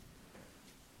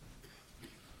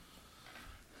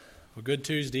Well, good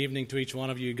Tuesday evening to each one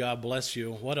of you. God bless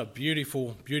you. What a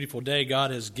beautiful, beautiful day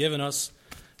God has given us.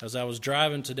 As I was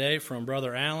driving today from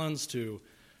Brother Allen's to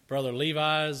Brother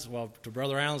Levi's, to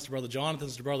Brother Allen's to Brother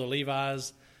Jonathan's to Brother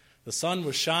Levi's, the sun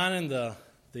was shining. The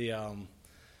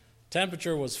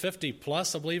temperature was 50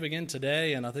 plus, I believe, again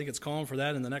today, and I think it's calling for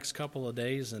that in the next couple of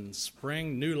days. And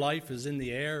spring, new life is in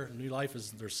the air. New life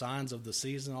is, there's signs of the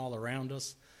season all around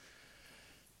us.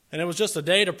 And it was just a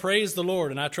day to praise the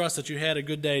Lord, and I trust that you had a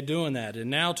good day doing that.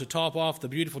 And now to top off the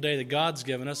beautiful day that God's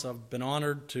given us, I've been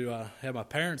honored to have my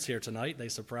parents here tonight. They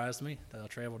surprised me. They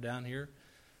traveled down here.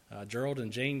 Gerald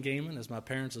and Jane Gayman is my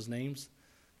parents' names.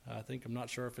 I'm not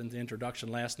sure if in the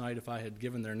introduction last night if I had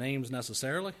given their names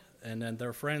necessarily. And then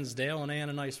their friends Dale and Ann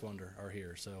and Icewonder are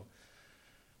here. So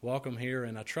welcome here,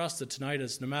 and I trust that tonight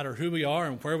is no matter who we are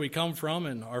and where we come from,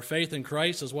 and our faith in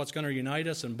Christ is what's going to unite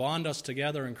us and bond us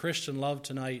together in Christian love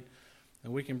tonight,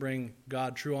 and we can bring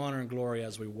God true honor and glory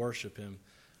as we worship Him.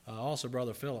 Also,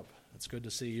 Brother Philip, it's good to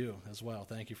see you as well.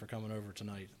 Thank you for coming over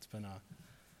tonight. It's been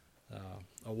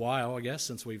a while, I guess,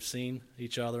 since we've seen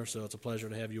each other, so it's a pleasure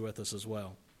to have you with us as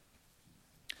well.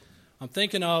 I'm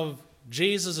thinking of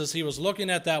Jesus as He was looking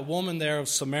at that woman there of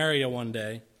Samaria one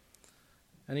day,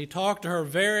 and He talked to her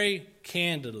very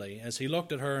candidly as He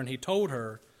looked at her, and He told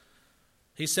her,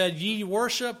 He said, "Ye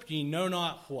worship, ye know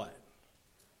not what."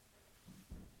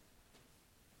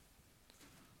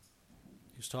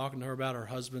 He was talking to her about her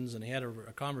husbands, and He had a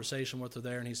conversation with her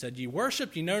there, and He said, "Ye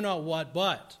worship, ye know not what,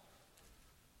 but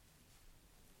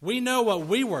we know what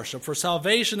we worship, for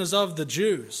salvation is of the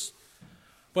Jews.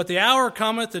 But the hour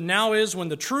cometh, and now is, when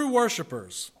the true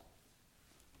worshipers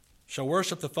shall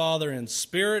worship the Father in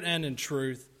spirit and in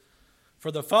truth, for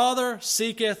the Father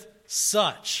seeketh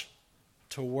such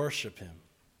to worship Him."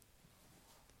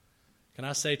 Can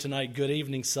I say tonight, good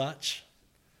evening, such?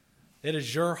 It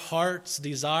is your heart's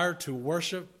desire to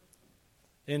worship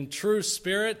in true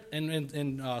spirit,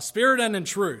 in spirit and in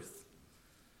truth.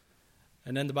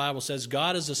 And then the Bible says,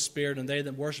 God is a spirit, and they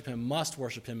that worship Him must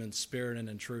worship Him in spirit and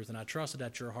in truth. And I trust that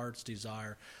that's your heart's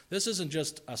desire. This isn't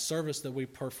just a service that we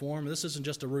perform. This isn't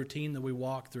just a routine that we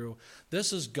walk through.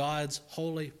 This is God's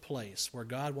holy place where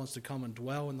God wants to come and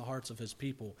dwell in the hearts of His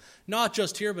people. Not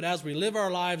just here, but as we live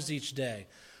our lives each day.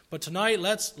 But tonight,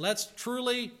 let's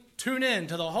truly tune in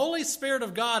to the Holy Spirit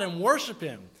of God and worship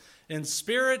Him in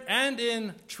spirit and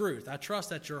in truth. I trust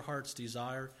that's your heart's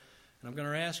desire. And I'm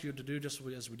going to ask you to do just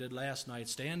as we did last night.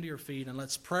 Stand to your feet and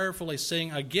let's prayerfully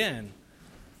sing again.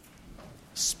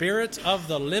 Spirit of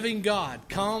the living God,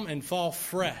 come and fall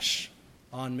fresh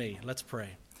on me. Let's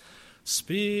pray.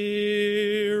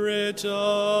 Spirit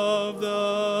of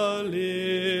the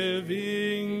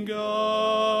living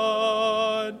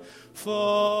God,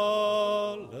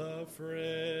 fall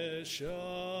afresh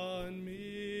on me.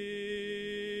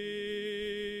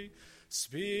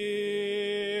 Spirit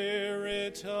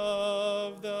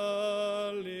of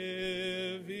the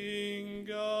living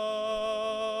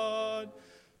God,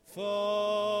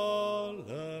 fall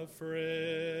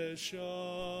afresh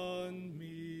on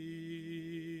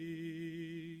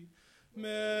me.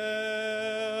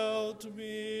 Melt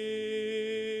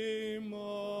me,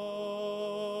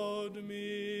 mold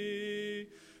me,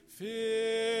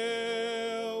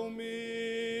 fill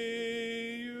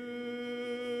me,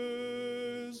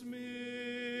 use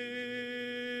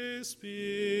me.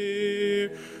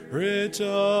 Spirit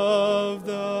of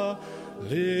the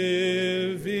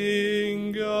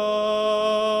living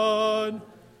God,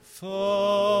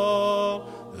 fall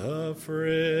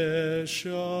afresh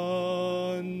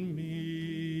on me.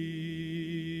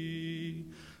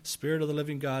 Spirit of the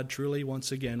living God, truly,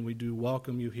 once again, we do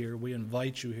welcome you here. We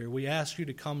invite you here. We ask you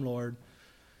to come, Lord,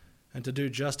 and to do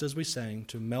just as we sang,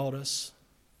 to melt us,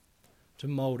 to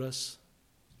mold us,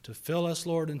 to fill us,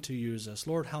 Lord, and to use us.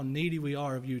 Lord, how needy we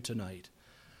are of you tonight.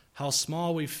 How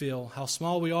small we feel, how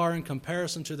small we are in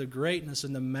comparison to the greatness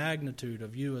and the magnitude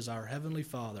of you as our Heavenly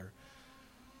Father,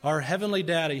 our Heavenly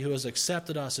Daddy who has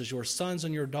accepted us as your sons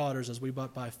and your daughters as we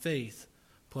but by faith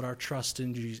put our trust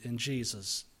in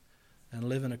Jesus and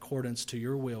live in accordance to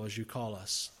your will as you call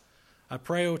us. I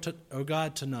pray, O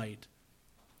God, tonight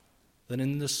that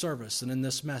in this service and in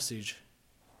this message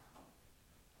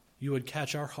you would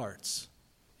catch our hearts.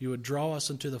 You would draw us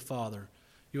into the Father.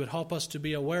 You would help us to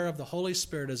be aware of the Holy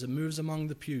Spirit as it moves among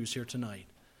the pews here tonight.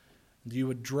 You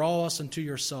would draw us into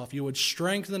yourself. You would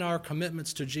strengthen our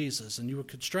commitments to Jesus, and you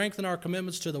would strengthen our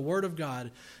commitments to the Word of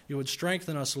God. You would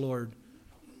strengthen us, Lord,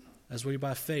 as we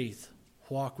by faith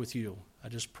walk with you. I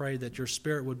just pray that your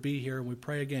Spirit would be here, and we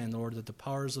pray again, Lord, that the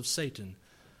powers of Satan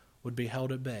would be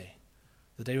held at bay,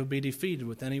 that they would be defeated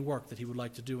with any work that he would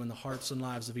like to do in the hearts and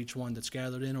lives of each one that's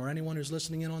gathered in, or anyone who's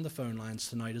listening in on the phone lines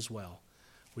tonight as well.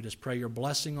 We just pray your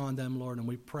blessing on them, Lord, and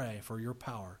we pray for your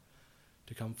power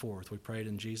to come forth. We pray it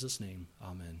in Jesus' name.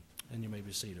 Amen. And you may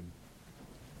be seated.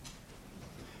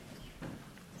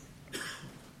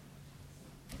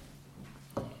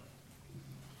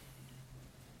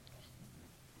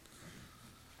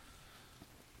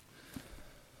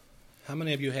 How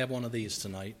many of you have one of these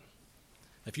tonight?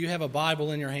 If you have a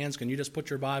Bible in your hands, can you just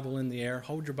put your Bible in the air?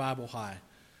 Hold your Bible high.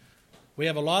 We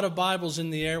have a lot of Bibles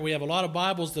in the air. We have a lot of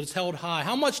Bibles that's held high.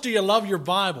 How much do you love your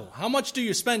Bible? How much do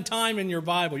you spend time in your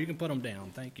Bible? You can put them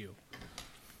down. Thank you.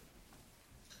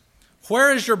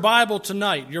 Where is your Bible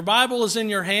tonight? Your Bible is in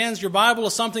your hands. Your Bible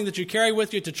is something that you carry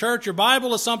with you to church. Your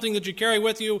Bible is something that you carry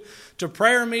with you to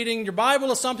prayer meeting. Your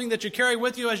Bible is something that you carry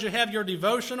with you as you have your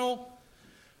devotional.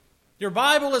 Your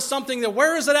Bible is something that,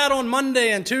 where is it at on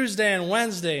Monday and Tuesday and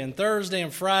Wednesday and Thursday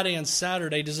and Friday and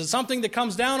Saturday? Is it something that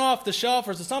comes down off the shelf,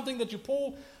 or is it something that you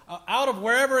pull out of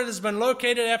wherever it has been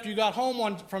located after you got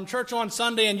home from church on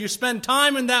Sunday, and you spend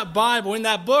time in that Bible, in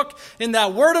that book, in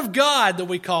that Word of God that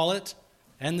we call it,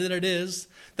 and that it is,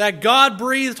 that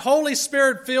God-breathed, Holy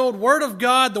Spirit-filled Word of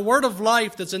God, the Word of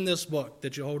life that's in this book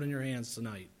that you hold in your hands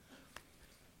tonight?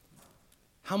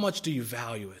 How much do you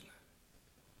value it?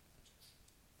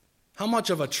 How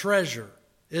much of a treasure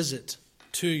is it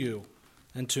to you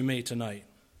and to me tonight?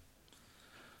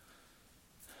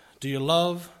 Do you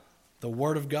love the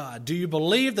Word of God? Do you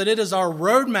believe that it is our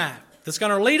roadmap that's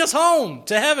going to lead us home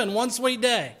to heaven one sweet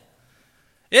day?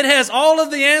 It has all of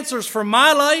the answers for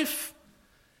my life.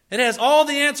 It has all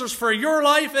the answers for your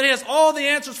life. It has all the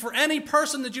answers for any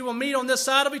person that you will meet on this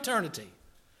side of eternity.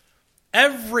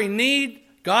 Every need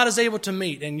God is able to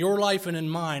meet in your life and in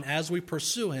mine as we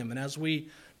pursue Him and as we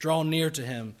draw near to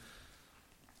Him.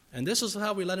 And this is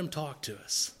how we let Him talk to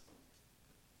us.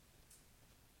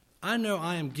 I know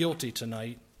I am guilty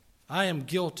tonight. I am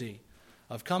guilty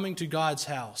of coming to God's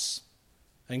house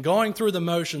and going through the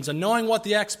motions and knowing what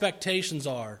the expectations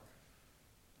are,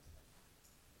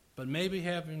 but maybe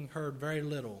having heard very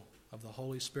little of the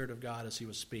Holy Spirit of God as He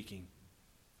was speaking.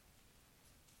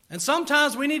 And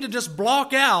sometimes we need to just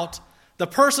block out the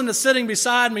person that's sitting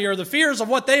beside me, or the fears of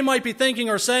what they might be thinking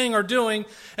or saying or doing,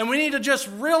 and we need to just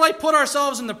really put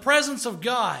ourselves in the presence of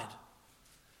God.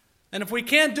 And if we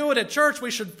can't do it at church, we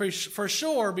should for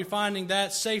sure be finding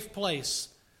that safe place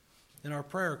in our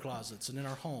prayer closets and in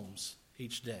our homes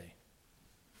each day.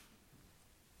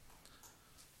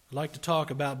 I'd like to talk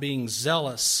about being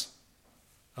zealous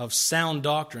of sound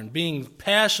doctrine, being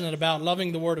passionate about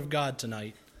loving the Word of God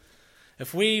tonight.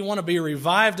 If we want to be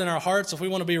revived in our hearts, if we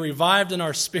want to be revived in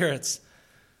our spirits,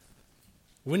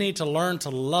 we need to learn to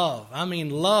love. I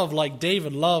mean, love like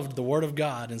David loved the Word of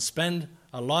God, and spend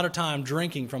a lot of time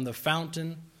drinking from the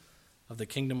fountain of the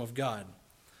kingdom of God.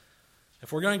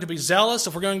 If we're going to be zealous,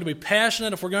 if we're going to be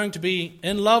passionate, if we're going to be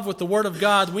in love with the Word of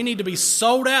God, we need to be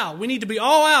sold out. We need to be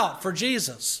all out for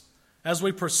Jesus as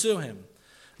we pursue Him.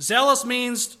 Zealous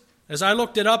means, as I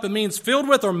looked it up, it means filled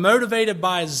with or motivated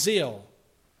by zeal.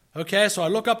 Okay, so I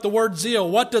look up the word zeal.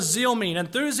 What does zeal mean?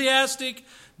 Enthusiastic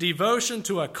devotion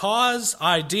to a cause,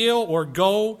 ideal, or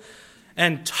goal,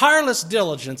 and tireless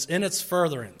diligence in its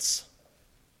furtherance.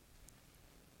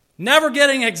 Never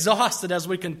getting exhausted as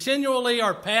we continually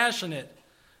are passionate.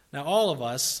 Now, all of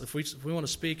us, if we want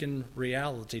to speak in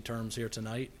reality terms here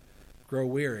tonight, grow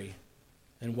weary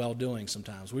in well-doing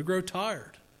sometimes. We grow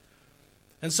tired.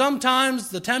 And sometimes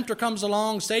the tempter comes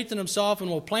along, Satan himself, and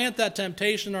will plant that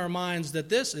temptation in our minds that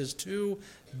this is too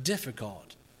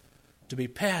difficult to be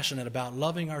passionate about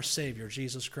loving our Savior,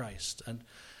 Jesus Christ. And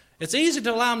it's easy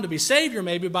to allow Him to be Savior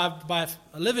maybe by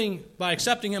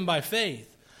accepting Him by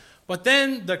faith. But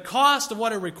then the cost of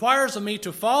what it requires of me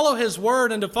to follow His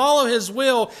Word and to follow His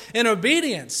will in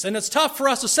obedience. And it's tough for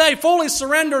us to say, fully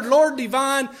surrendered, Lord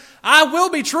divine, I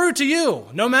will be true to you,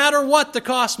 no matter what the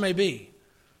cost may be.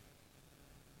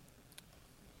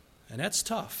 And that's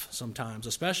tough sometimes,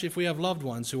 especially if we have loved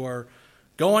ones who are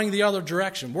going the other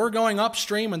direction. We're going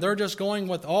upstream and they're just going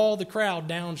with all the crowd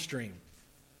downstream.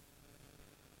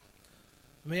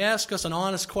 Let me ask us an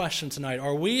honest question tonight.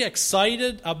 Are we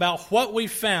excited about what we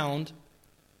found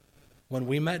when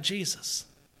we met Jesus?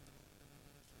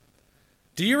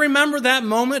 Do you remember that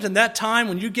moment and that time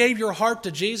when you gave your heart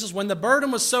to Jesus, when the burden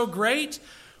was so great,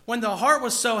 when the heart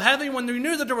was so heavy, when you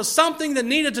knew that there was something that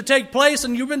needed to take place,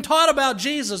 and you've been taught about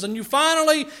Jesus, and you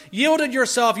finally yielded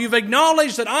yourself? You've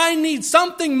acknowledged that I need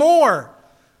something more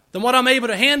than what I'm able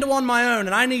to handle on my own,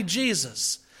 and I need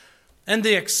Jesus. And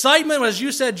the excitement was,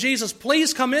 you said, Jesus,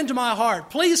 please come into my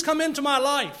heart. Please come into my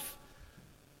life.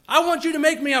 I want you to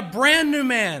make me a brand new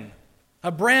man.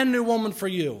 a brand new woman for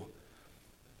you.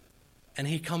 And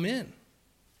he come in.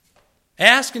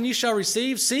 Ask and ye shall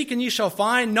receive, seek and ye shall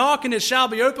find, knock and it shall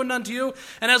be opened unto you.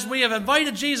 And as we have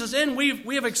invited Jesus in,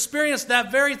 we have experienced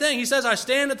that very thing. He says, I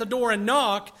stand at the door and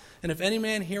knock, and if any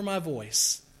man hear my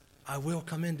voice, I will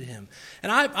come into him.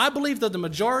 And I believe that the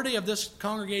majority of this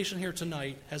congregation here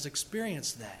tonight has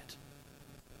experienced that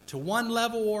to one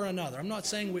level or another. I'm not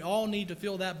saying we all need to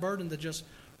feel that burden that just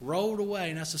rolled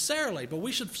away necessarily, but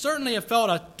we should certainly have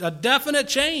felt a definite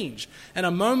change and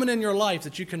a moment in your life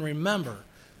that you can remember.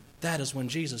 That is when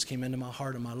Jesus came into my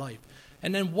heart and my life.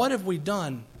 And then what have we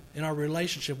done in our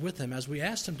relationship with him as we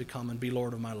asked him to come and be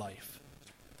Lord of my life?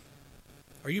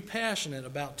 Are you passionate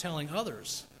about telling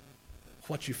others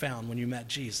what you found when you met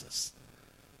Jesus?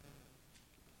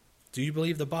 Do you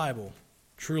believe the Bible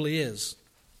truly is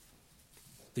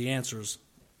the answers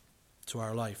to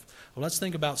our life? Well, let's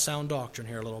think about sound doctrine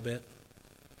here a little bit.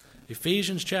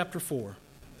 Ephesians chapter 4.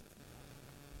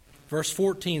 Verse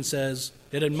 14 says,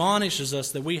 it admonishes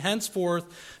us that we henceforth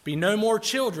be no more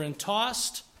children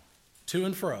tossed to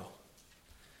and fro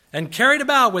and carried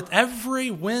about with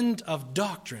every wind of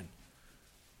doctrine.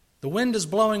 The wind is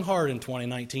blowing hard in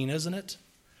 2019, isn't it?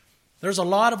 There's a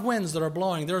lot of winds that are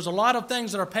blowing. There's a lot of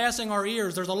things that are passing our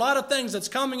ears. There's a lot of things that's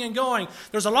coming and going.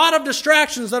 There's a lot of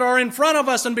distractions that are in front of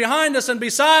us and behind us and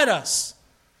beside us.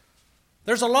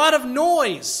 There's a lot of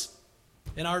noise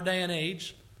in our day and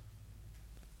age.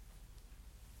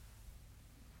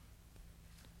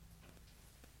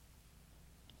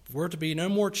 We're to be no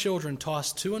more children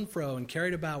tossed to and fro and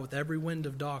carried about with every wind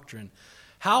of doctrine.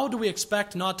 How do we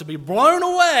expect not to be blown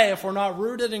away if we're not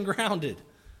rooted and grounded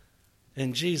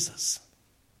in Jesus?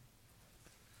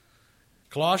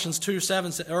 Colossians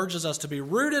 2:7 urges us to be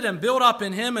rooted and built up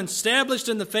in him and established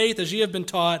in the faith as ye have been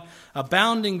taught,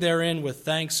 abounding therein with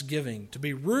thanksgiving. To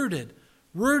be rooted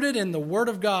in the Word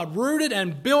of God, rooted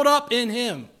and built up in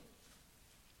him.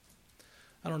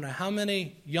 I don't know how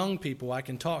many young people I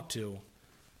can talk to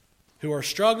who are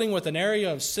struggling with an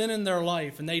area of sin in their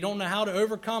life and they don't know how to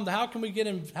overcome. How can we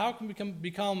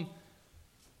become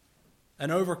an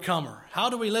overcomer?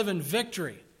 How do we live in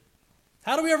victory?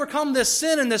 How do we overcome this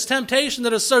sin and this temptation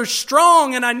that is so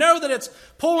strong and I know that it's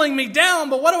pulling me down,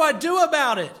 but what do I do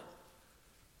about it?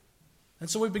 And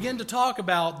so we begin to talk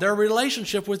about their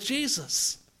relationship with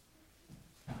Jesus.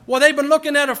 Well, they've been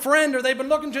looking at a friend, or they've been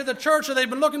looking to the church, or they've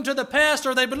been looking to the pastor,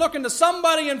 or they've been looking to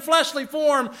somebody in fleshly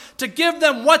form to give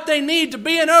them what they need to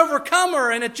be an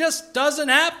overcomer, and it just doesn't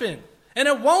happen. And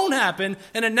it won't happen,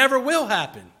 and it never will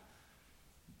happen.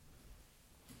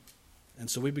 And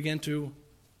so we begin to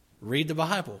read the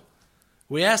Bible.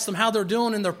 We ask them how they're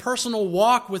doing in their personal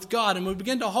walk with God, and we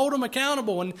begin to hold them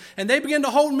accountable, and they begin to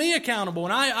hold me accountable.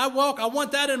 And I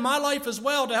want that in my life as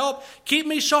well, to help keep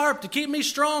me sharp, to keep me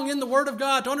strong in the Word of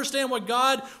God, to understand what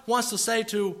God wants to say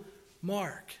to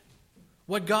Mark,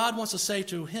 what God wants to say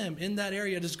to him in that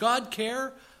area. Does God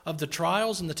care of the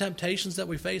trials and the temptations that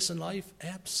we face in life?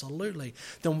 Absolutely.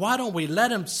 Then why don't we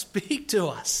let him speak to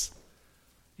us?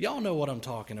 Y'all know what I'm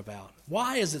talking about.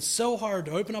 Why is it so hard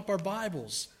to open up our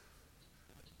Bibles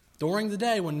during the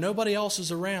day when nobody else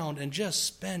is around and just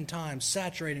spend time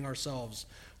saturating ourselves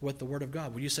with the Word of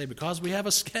God? Well, you say, because we have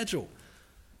a schedule.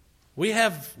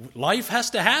 Life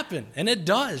has to happen, and it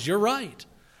does. You're right.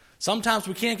 Sometimes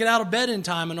we can't get out of bed in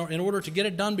time in order to get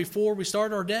it done before we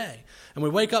start our day. And we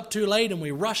wake up too late and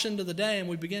we rush into the day and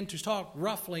we begin to talk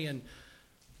roughly, and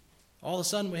all of a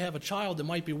sudden we have a child that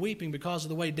might be weeping because of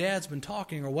the way Dad's been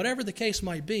talking, or whatever the case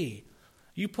might be.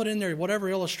 You put in there whatever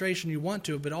illustration you want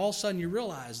to, but all of a sudden you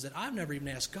realize that I've never even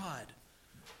asked God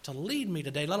to lead me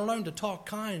today, let alone to talk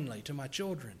kindly to my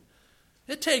children.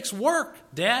 It takes work,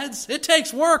 dads. It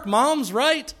takes work, moms,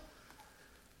 right?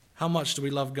 How much do we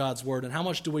love God's Word, and how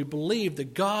much do we believe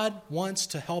that God wants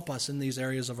to help us in these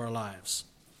areas of our lives?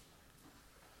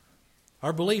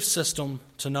 Our belief system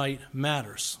tonight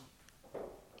matters.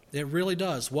 It really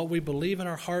does. What we believe in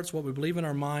our hearts, what we believe in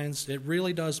our minds, it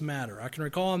really does matter. I can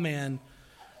recall a man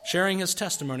sharing his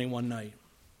testimony one night.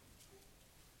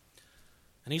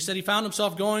 And he said he found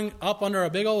himself going up under a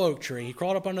big old oak tree. He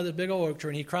crawled up under the big old oak tree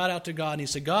and he cried out to God. And he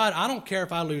said, God, I don't care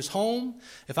if I lose home,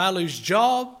 if I lose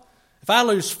job, if I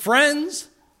lose friends,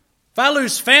 if I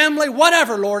lose family,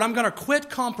 whatever, Lord, I'm going to quit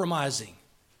compromising.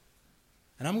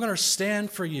 And I'm going to stand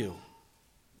for you.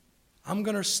 I'm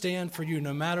going to stand for you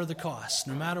no matter the cost,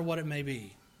 no matter what it may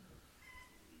be.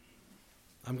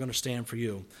 I'm going to stand for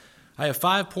you. I have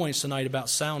 5 points tonight about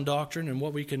sound doctrine and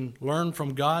what we can learn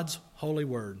from God's holy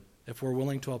word if we're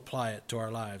willing to apply it to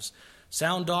our lives.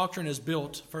 Sound doctrine is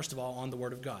built, first of all, on the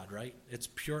Word of God, right? It's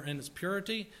pure in its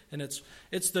purity, and it's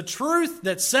the truth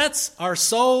that sets our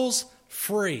souls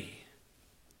free.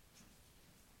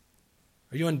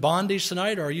 Are you in bondage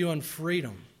tonight, or are you in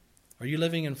freedom? Are you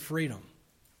living in freedom?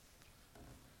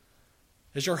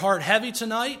 Is your heart heavy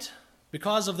tonight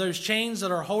because of those chains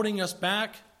that are holding us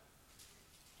back?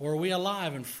 Or are we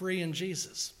alive and free in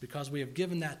Jesus because we have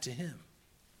given that to Him?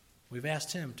 We've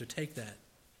asked Him to take that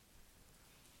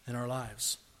in our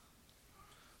lives.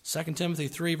 2 Timothy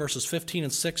 3, verses 15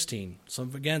 and 16. Some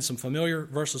familiar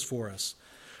verses for us.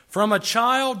 From a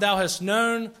child thou hast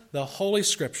known the holy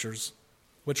Scriptures,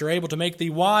 which are able to make thee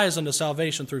wise unto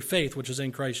salvation through faith which is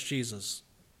in Christ Jesus.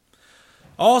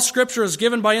 All Scripture is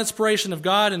given by inspiration of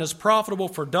God and is profitable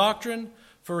for doctrine,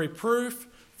 for reproof,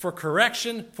 for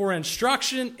correction, for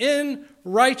instruction in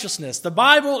righteousness. The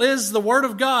Bible is the Word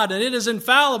of God, and it is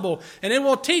infallible, and it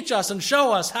will teach us and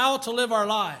show us how to live our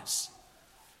lives.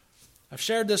 I've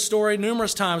shared this story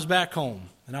numerous times back home,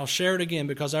 and I'll share it again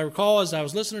because I recall as I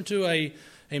was listening to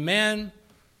a man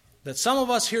that some of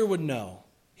us here would know.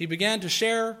 He began to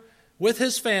share with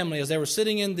his family as they were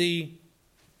sitting in the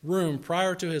room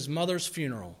prior to his mother's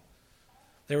funeral.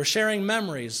 They were sharing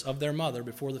memories of their mother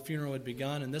before the funeral had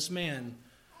begun, and this man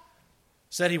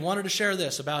said he wanted to share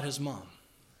this about his mom.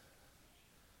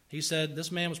 He said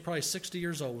this man was probably 60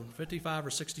 years old, 55 or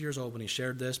 60 years old when he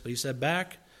shared this, but he said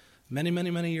back many,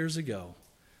 many, many years ago,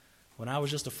 when I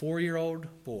was just a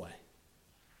 4-year-old boy,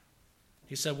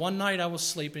 he said one night I was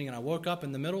sleeping and I woke up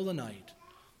in the middle of the night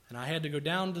and I had to go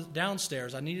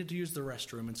downstairs. I needed to use the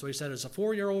restroom. And so he said as a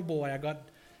 4-year-old boy, I got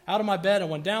out of my bed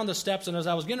and went down the steps, and as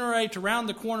I was getting ready to round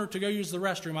the corner to go use the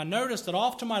restroom, I noticed that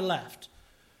off to my left,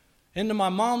 into my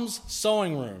mom's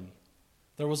sewing room,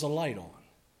 there was a light on.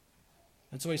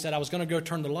 And so he said I was going to go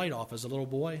turn the light off as a little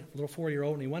boy, a little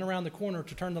 4-year-old, and he went around the corner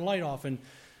to turn the light off, and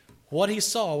what he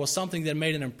saw was something that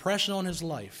made an impression on his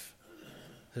life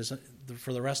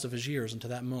for the rest of his years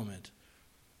until that moment.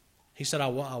 He said, I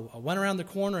went around the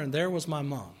corner, and there was my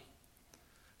mom.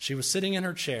 She was sitting in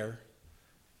her chair.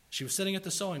 She was sitting at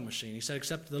the sewing machine. He said,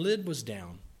 except the lid was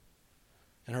down,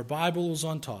 and her Bible was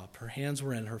on top. Her hands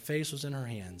were in, her face was in her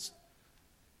hands,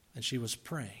 and she was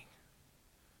praying.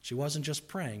 She wasn't just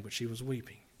praying, but she was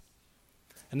weeping.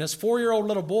 And this 4-year-old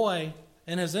little boy,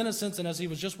 in his innocence, and as he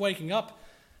was just waking up,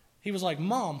 he was like,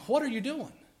 Mom, what are you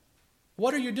doing?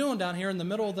 What are you doing down here in the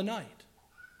middle of the night?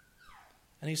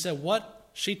 And he said, what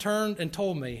she turned and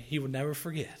told me he would never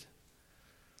forget.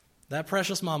 That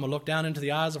precious mama looked down into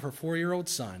the eyes of her 4-year-old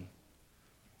son,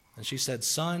 and she said,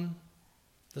 Son,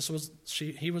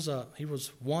 he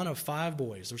was one of 5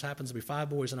 boys. There happens to be 5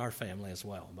 boys in our family as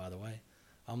well, by the way.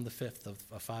 I'm the 5th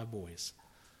of 5 boys.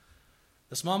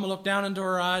 This mama looked down into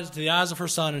her eyes, to the eyes of her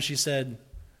son, and she said,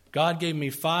 God gave me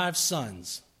 5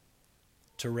 sons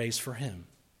to raise for Him.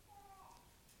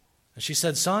 And she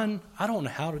said, Son, I don't know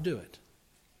how to do it.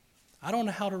 I don't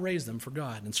know how to raise them for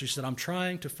God. And she said, I'm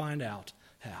trying to find out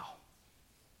how.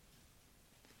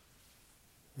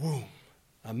 Boom.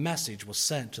 A message was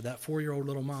sent to that 4-year-old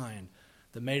little mind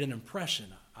that made an impression,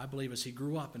 I believe, as he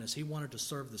grew up and as he wanted to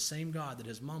serve the same God that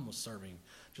his mom was serving,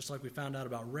 just like we found out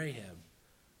about Rahab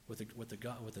with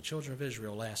the children of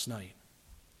Israel last night.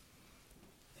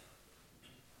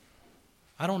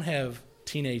 I don't have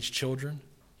teenage children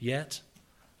yet.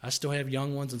 I still have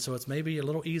young ones, and so it's maybe a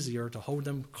little easier to hold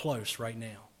them close right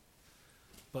now.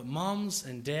 But moms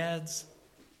and dads,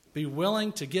 be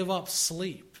willing to give up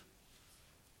sleep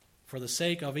for the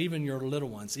sake of even your little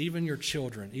ones, even your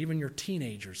children, even your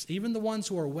teenagers, even the ones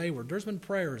who are wayward. There's been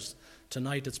prayers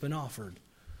tonight that's been offered.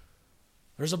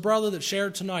 There's a brother that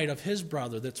shared tonight of his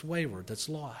brother that's wayward, that's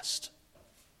lost.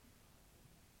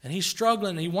 And he's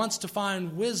struggling, and he wants to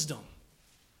find wisdom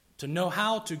to know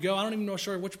how to go. I don't even know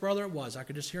sure which brother it was. I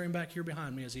could just hear him back here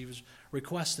behind me as he was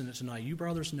requesting it tonight. You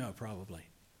brothers know probably.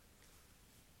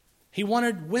 He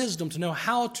wanted wisdom to know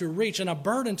how to reach, and a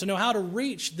burden to know how to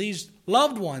reach these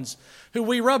loved ones who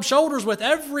we rub shoulders with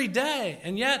every day,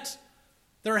 and yet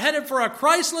they're headed for a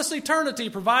Christless eternity,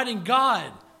 providing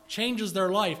God changes their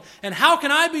life. And how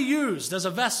can I be used as a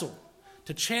vessel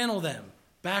to channel them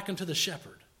back into the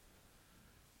shepherd?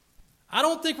 I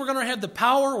don't think we're going to have the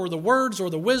power or the words or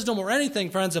the wisdom or anything,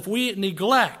 friends, if we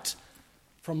neglect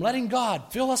from letting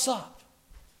God fill us up.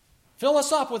 Fill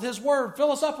us up with His Word.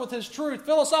 Fill us up with His truth.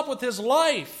 Fill us up with His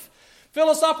life. Fill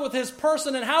us up with His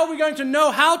person. And how are we going to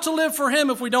know how to live for Him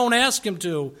if we don't ask Him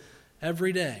to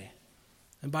every day?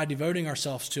 And by devoting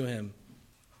ourselves to Him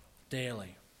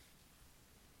daily.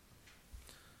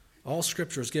 All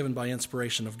Scripture is given by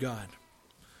inspiration of God.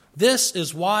 This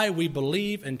is why we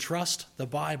believe and trust the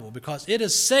Bible, because it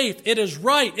is safe, it is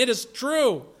right, it is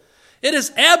true, it is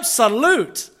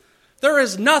absolute. There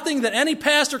is nothing that any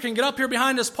pastor can get up here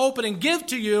behind this pulpit and give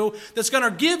to you that's going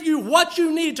to give you what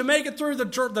you need to make it through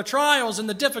the trials and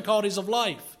the difficulties of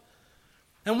life.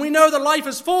 And we know that life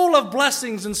is full of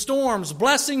blessings and storms,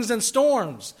 blessings and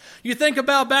storms. You think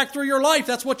about back through your life,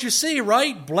 that's what you see,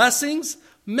 right? Blessings,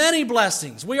 many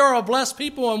blessings. We are a blessed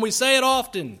people, and we say it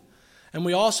often. And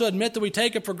we also admit that we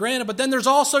take it for granted. But then there's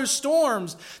also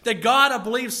storms that God, I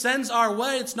believe, sends our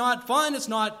way. It's not fun. It's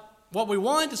not what we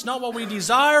want. It's not what we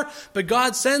desire. But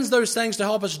God sends those things to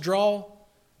help us draw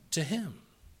to Him.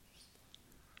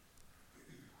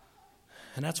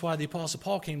 And that's why the Apostle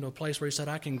Paul came to a place where he said,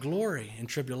 I can glory in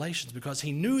tribulations, because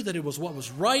he knew that it was what was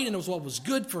right and it was what was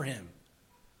good for him.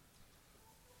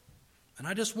 And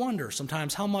I just wonder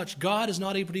sometimes how much God is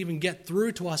not able to even get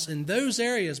through to us in those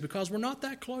areas because we're not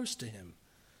that close to Him.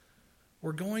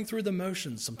 We're going through the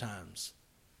motions sometimes.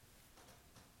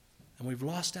 And we've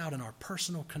lost out on our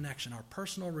personal connection, our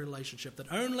personal relationship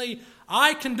that only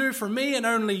I can do for me and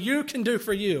only you can do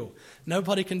for you.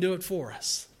 Nobody can do it for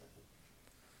us.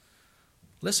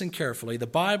 Listen carefully. The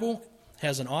Bible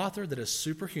has an author that is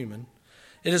superhuman.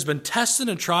 It has been tested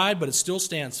and tried, but it still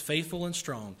stands faithful and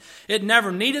strong. It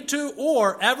never needed to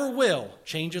or ever will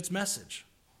change its message.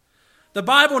 The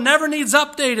Bible never needs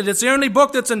updated. It's the only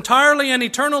book that's entirely and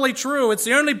eternally true. It's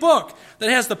the only book that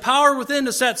has the power within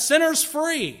to set sinners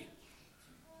free.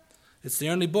 It's the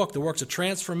only book that works a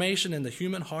transformation in the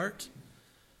human heart.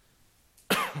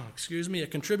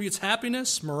 It contributes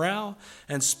happiness, morale,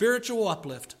 and spiritual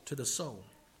uplift to the soul.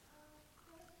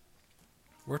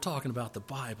 We're talking about the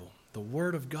Bible, the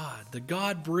Word of God, the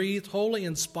God-breathed, holy,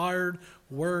 inspired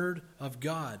Word of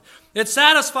God. It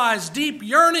satisfies deep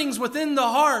yearnings within the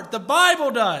heart. The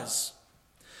Bible does.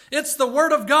 It's the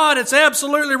Word of God. It's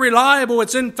absolutely reliable.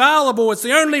 It's infallible. It's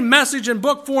the only message in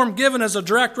book form given as a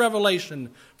direct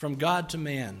revelation from God to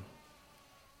man.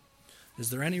 Is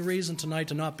there any reason tonight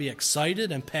to not be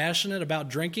excited and passionate about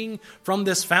drinking from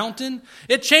this fountain?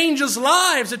 It changes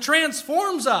lives. It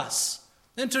transforms us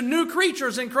into new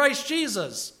creatures in Christ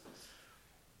Jesus.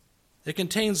 It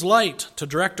contains light to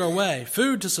direct our way,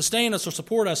 food to sustain us or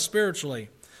support us spiritually,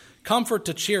 comfort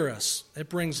to cheer us. It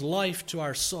brings life to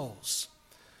our souls.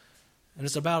 And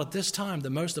it's about at this time that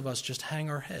most of us just hang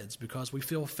our heads because we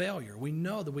feel failure. We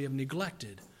know that we have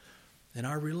neglected in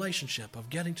our relationship of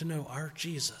getting to know our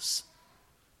Jesus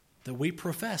that we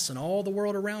profess, and all the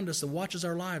world around us that watches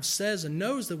our lives says and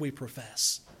knows that we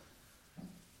profess.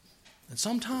 And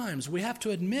sometimes we have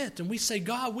to admit and we say,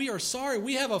 God, we are sorry.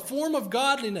 We have a form of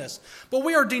godliness, but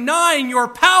we are denying your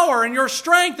power and your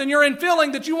strength and your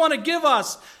infilling that you want to give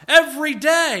us every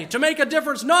day to make a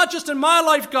difference, not just in my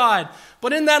life, God,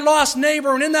 but in that lost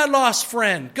neighbor and in that lost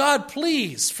friend. God,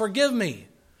 please forgive me.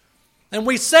 And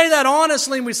we say that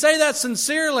honestly and we say that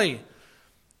sincerely.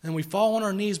 And we fall on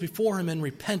our knees before Him in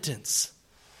repentance.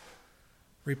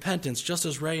 Repentance, just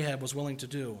as Rahab was willing to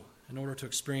do in order to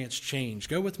experience change.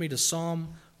 Go with me to Psalm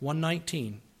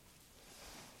 119.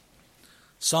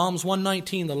 Psalms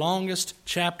 119, the longest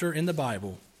chapter in the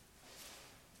Bible.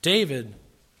 David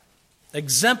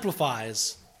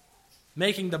exemplifies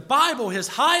making the Bible his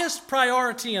highest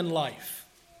priority in life.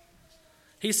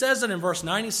 He says it in verse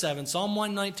 97, Psalm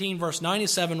 119, verse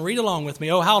 97. Read along with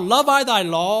me. Oh, how love I thy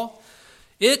law!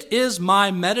 It is my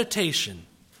meditation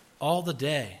all the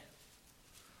day.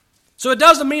 So it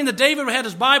doesn't mean that David had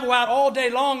his Bible out all day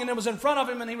long and it was in front of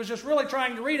him and he was just really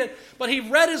trying to read it. But he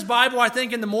read his Bible, I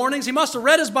think, in the mornings. He must have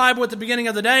read his Bible at the beginning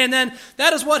of the day, and then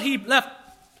that is what he left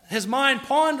his mind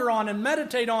ponder on and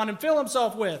meditate on and fill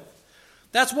himself with.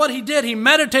 That's what he did. He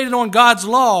meditated on God's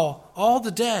law all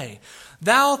the day.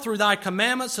 Thou, through thy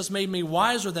commandments, hast made me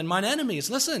wiser than mine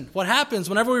enemies. Listen, what happens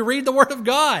whenever we read the Word of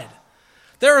God?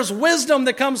 There is wisdom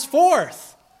that comes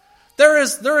forth. There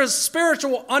is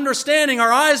spiritual understanding.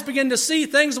 Our eyes begin to see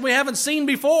things that we haven't seen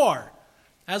before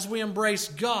as we embrace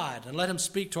God and let Him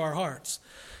speak to our hearts.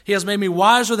 He has made me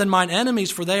wiser than mine enemies,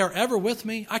 for they are ever with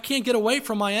me. I can't get away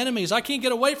from my enemies. I can't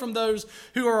get away from those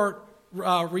who are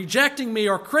rejecting me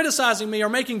or criticizing me or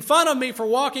making fun of me for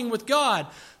walking with God.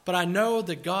 But I know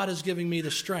that God is giving me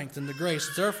the strength and the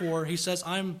grace. Therefore, He says,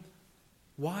 I'm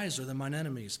wiser than mine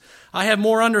enemies. I have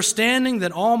more understanding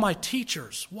than all my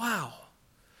teachers. Wow.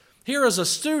 Here is a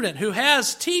student who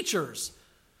has teachers,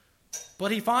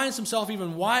 but he finds himself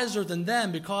even wiser than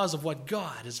them because of what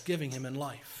God is giving him in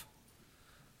life.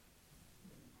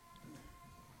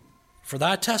 For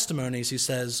thy testimonies, he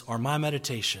says, are my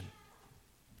meditation.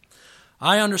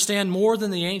 I understand more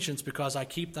than the ancients because I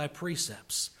keep thy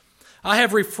precepts. I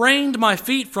have refrained my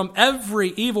feet from every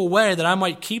evil way that I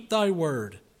might keep thy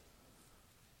word.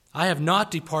 I have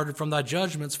not departed from thy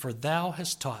judgments, for thou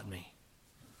hast taught me.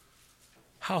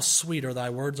 How sweet are thy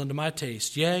words unto my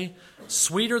taste, yea,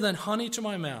 sweeter than honey to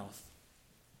my mouth.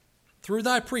 Through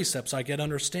thy precepts I get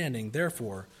understanding,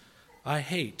 therefore I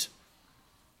hate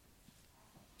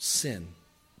sin.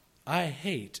 I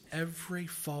hate every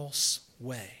false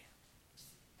way.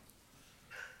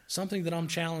 Something that I'm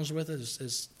challenged with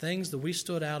is things that we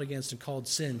stood out against and called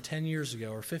sin 10 years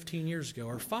ago or 15 years ago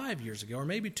or 5 years ago or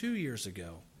maybe 2 years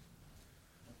ago.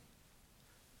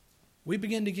 We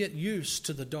begin to get used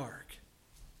to the dark.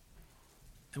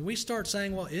 And we start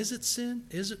saying, well, is it sin?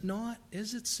 Is it not?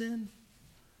 Is it sin?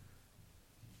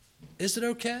 Is it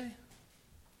okay?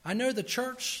 I know the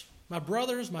church, my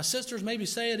brothers, my sisters maybe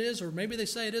say it is, or maybe they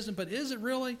say it isn't, but is it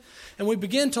really? And we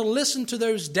begin to listen to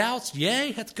those doubts.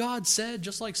 Yea, hath God said,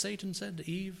 just like Satan said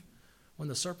to Eve when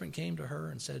the serpent came to her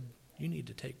and said, you need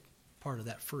to take part of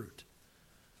that fruit.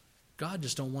 God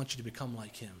just don't want you to become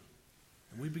like him.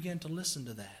 And we begin to listen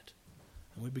to that.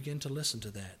 And we begin to listen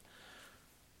to that.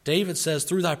 David says,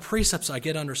 through thy precepts I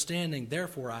get understanding,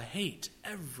 therefore I hate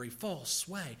every false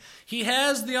way. He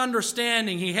has the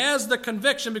understanding, he has the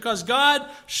conviction because God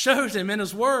showed him in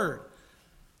his word.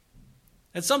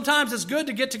 And sometimes it's good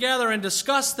to get together and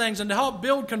discuss things and to help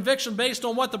build conviction based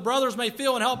on what the brothers may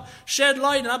feel and help shed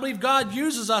light. And I believe God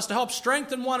uses us to help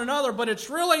strengthen one another. But it's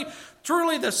really,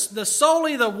 truly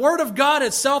solely the Word of God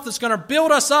itself that's going to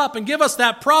build us up and give us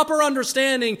that proper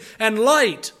understanding and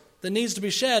light that needs to be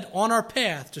shed on our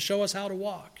path to show us how to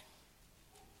walk.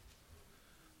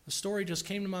 The story just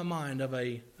came to my mind of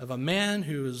a man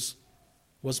who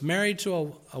was married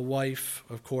to a wife,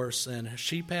 of course, and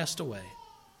she passed away.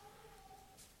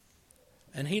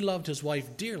 And he loved his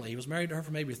wife dearly. He was married to her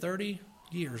for maybe 30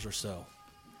 years or so.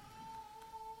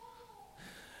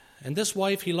 And this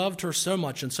wife, he loved her so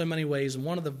much in so many ways. And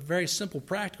one of the very simple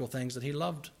practical things that he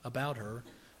loved about her,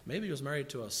 maybe he was married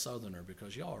to a southerner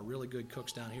because y'all are really good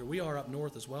cooks down here. We are up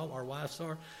north as well, our wives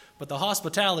are. But the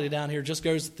hospitality down here just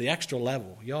goes to the extra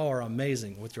level. Y'all are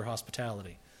amazing with your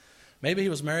hospitality. Maybe he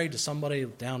was married to somebody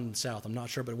down in the south, I'm not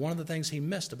sure. But one of the things he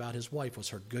missed about his wife was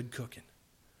her good cooking.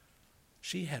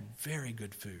 She had very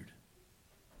good food.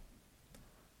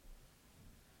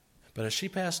 But as she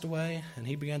passed away and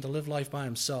he began to live life by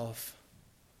himself,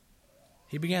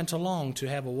 he began to long to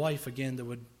have a wife again that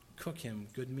would cook him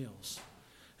good meals.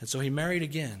 And so he married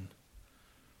again.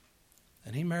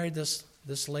 And he married this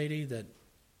lady that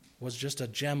was just a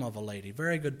gem of a lady,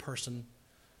 very good person.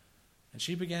 And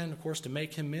she began, of course, to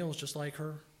make him meals just like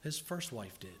his first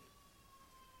wife did.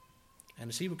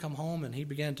 And as he would come home and he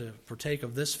began to partake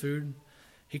of this food,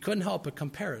 he couldn't help but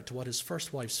compare it to what his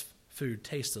first wife's food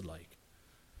tasted like.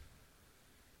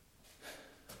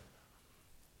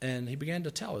 And he began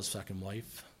to tell his second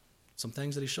wife some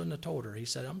things that he shouldn't have told her. He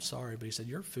said, I'm sorry, but he said,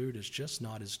 your food is just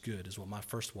not as good as what my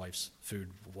first wife's food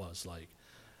was like.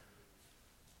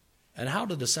 And how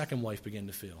did the second wife begin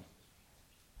to feel?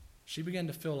 She began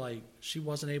to feel like she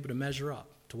wasn't able to measure up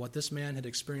to what this man had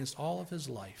experienced all of his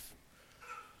life.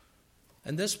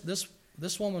 And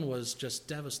this woman was just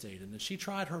devastated, and she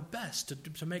tried her best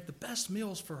to make the best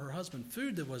meals for her husband.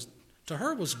 Food that was, to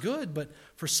her, was good, but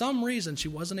for some reason she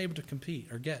wasn't able to compete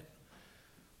or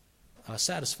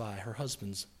satisfy her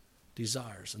husband's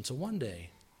desires. And so one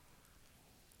day,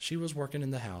 she was working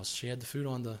in the house. She had the food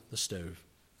on the stove,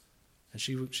 and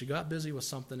she got busy with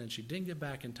something, and she didn't get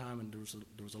back in time, and there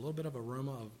was a little bit of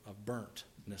aroma of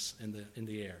burntness in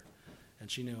the air. And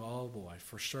she knew, oh boy,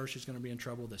 for sure she's going to be in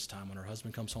trouble this time when her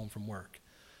husband comes home from work.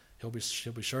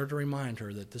 She'll be sure to remind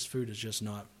her that this food is just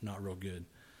not real good.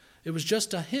 It was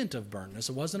just a hint of burntness.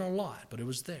 It wasn't a lot, but it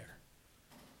was there.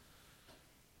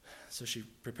 So she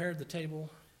prepared the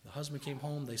table. The husband came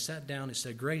home. They sat down. They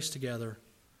said grace together.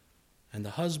 And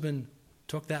the husband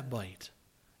took that bite,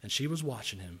 and she was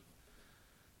watching him.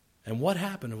 And what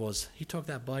happened was he took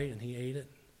that bite and he ate it.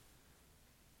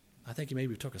 I think he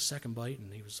maybe took a second bite,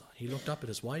 and he looked up at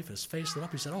his wife, and his face lit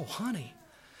up. He said, oh, honey.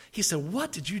 He said,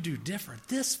 what did you do different?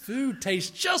 This food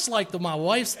tastes just like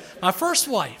my first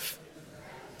wife.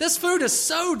 This food is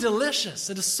so delicious.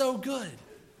 It is so good.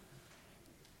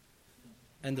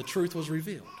 And the truth was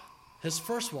revealed. His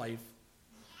first wife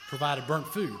provided burnt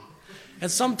food. And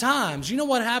sometimes, you know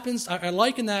what happens? I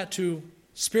liken that to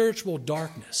spiritual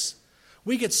darkness.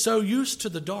 We get so used to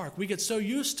the dark. We get so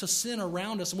used to sin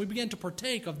around us, and we begin to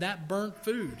partake of that burnt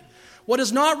food. What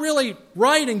is not really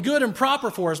right and good and proper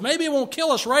for us. Maybe it won't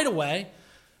kill us right away,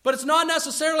 but it's not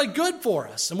necessarily good for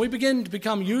us, and we begin to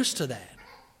become used to that.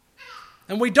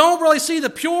 And we don't really see the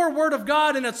pure Word of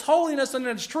God in its holiness and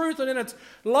in its truth and in its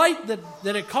light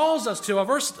that it calls us to.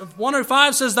 Verse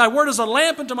 105 says, thy word is a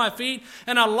lamp unto my feet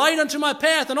and a light unto my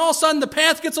path. And all of a sudden the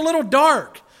path gets a little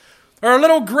dark or a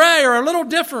little gray or a little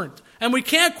different. And we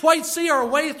can't quite see our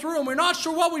way through, and we're not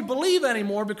sure what we believe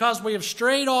anymore because we have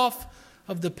strayed off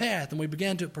of the path and we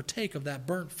began to partake of that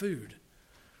burnt food.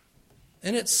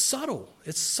 And it's subtle.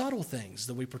 It's subtle things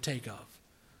that we partake of.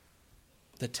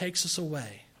 that takes us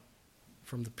away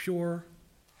from the pure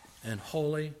and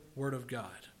holy Word of God.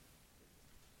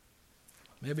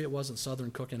 Maybe it wasn't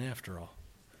Southern cooking after all.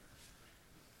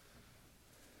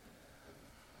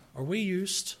 Are we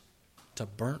used to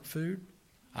burnt food?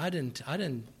 I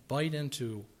didn't bite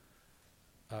into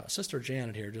Sister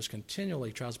Janet here just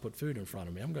continually tries to put food in front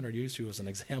of me. I'm going to use you as an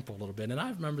example a little bit. And I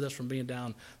remember this from being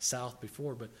down south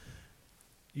before, but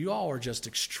you all are just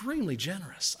extremely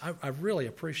generous. I really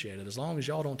appreciate it. As long as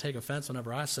y'all don't take offense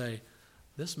whenever I say,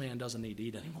 this man doesn't need to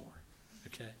eat anymore.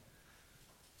 Okay?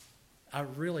 I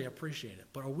really appreciate it.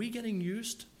 But are we getting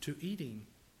used to eating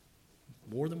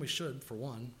more than we should, for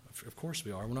one? Of course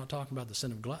we are. We're not talking about the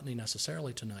sin of gluttony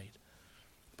necessarily tonight.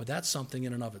 But that's something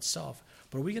in and of itself.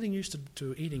 But are we getting used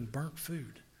to eating burnt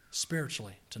food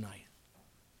spiritually tonight?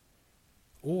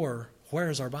 Or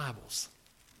where's our Bibles?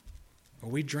 Are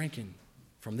we drinking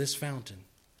from this fountain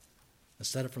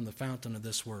instead of from the fountain of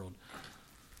this world?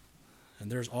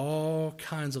 And there's all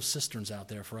kinds of cisterns out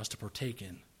there for us to partake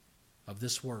in of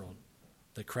this world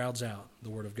that crowds out the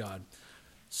Word of God.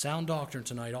 Sound doctrine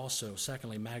tonight also,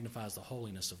 secondly, magnifies the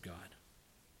holiness of God.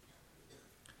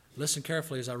 Listen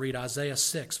carefully as I read Isaiah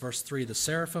 6, verse 3. The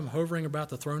seraphim hovering about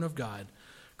the throne of God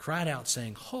cried out,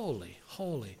 saying, Holy,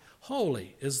 holy,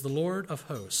 holy is the Lord of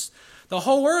hosts. The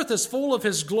whole earth is full of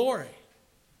His glory.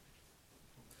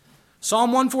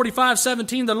 Psalm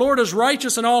 145:17, the Lord is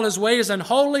righteous in all His ways and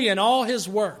holy in all His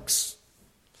works.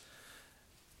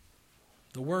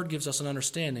 The Word gives us an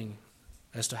understanding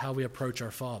as to how we approach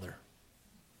our Father.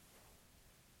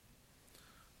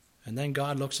 And then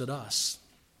God looks at us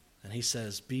and He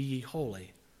says, Be ye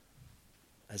holy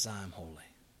as I am holy.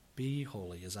 Be ye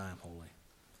holy as I am holy.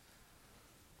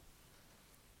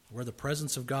 Where the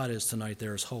presence of God is tonight,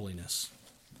 there is holiness.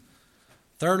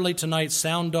 Thirdly, tonight,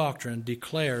 sound doctrine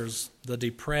declares the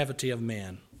depravity of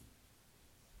man.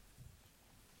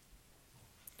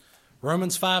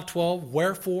 Romans 5:12,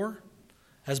 wherefore,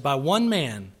 as by one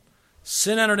man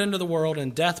sin entered into the world,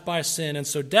 and death by sin, and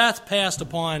so death passed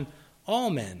upon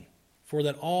all men, for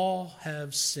that all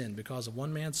have sinned. Because of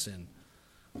one man's sin,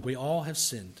 we all have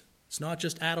sinned. It's not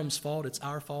just Adam's fault, it's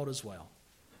our fault as well.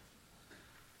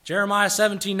 Jeremiah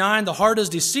 17:9, the heart is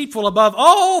deceitful above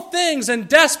all things and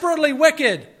desperately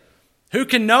wicked. Who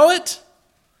can know it?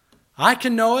 I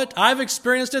can know it. I've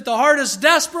experienced it. The heart is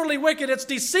desperately wicked. It's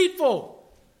deceitful.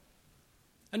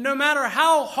 And no matter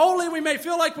how holy we may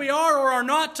feel like we are or are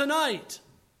not tonight,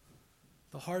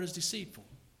 the heart is deceitful.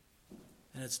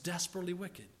 And it's desperately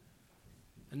wicked.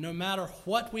 And no matter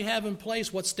what we have in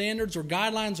place, what standards or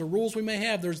guidelines or rules we may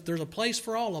have, there's a place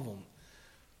for all of them.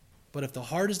 But if the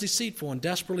heart is deceitful and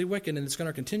desperately wicked, and it's going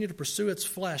to continue to pursue its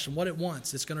flesh and what it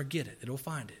wants, it's going to get it. It'll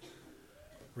find it,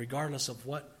 regardless of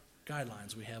what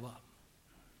guidelines we have up.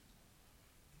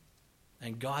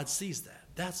 And God sees that.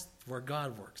 That's where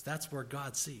God works. That's where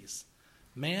God sees.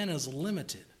 Man is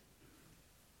limited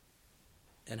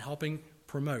in helping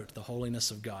promote the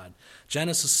holiness of God.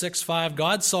 Genesis 6:5,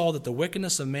 God saw that the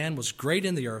wickedness of man was great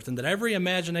in the earth, and that every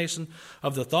imagination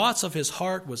of the thoughts of his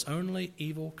heart was only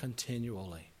evil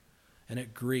continually. And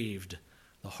it grieved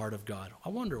the heart of God. I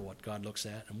wonder what God looks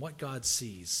at and what God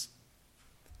sees.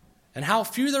 And how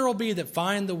few there will be that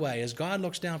find the way. As God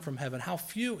looks down from heaven, how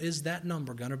few is that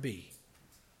number going to be?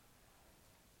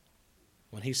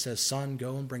 When He says, Son,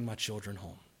 go and bring my children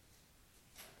home.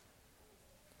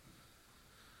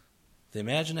 The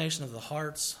imagination of the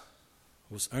hearts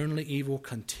was only evil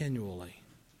continually.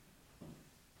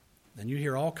 And you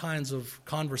hear all kinds of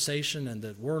conversation, and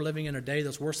that we're living in a day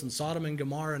that's worse than Sodom and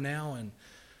Gomorrah now, and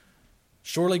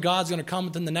surely God's going to come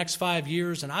within the next 5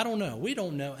 years, and I don't know. We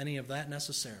don't know any of that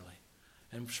necessarily.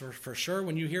 And for sure,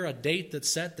 when you hear a date that's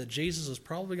set that Jesus is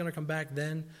probably going to come back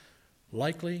then,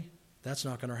 likely that's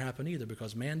not going to happen either,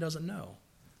 because man doesn't know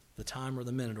the time or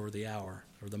the minute or the hour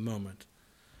or the moment.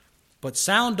 But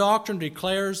sound doctrine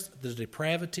declares the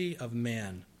depravity of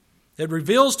man. It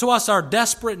reveals to us our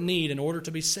desperate need in order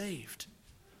to be saved.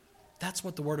 That's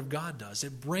what the Word of God does.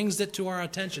 It brings it to our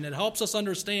attention. It helps us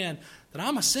understand that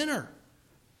I'm a sinner.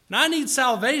 And I need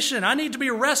salvation. I need to be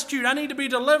rescued. I need to be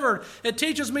delivered. It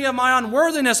teaches me of my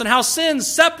unworthiness and how sin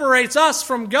separates us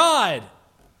from God.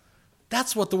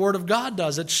 That's what the Word of God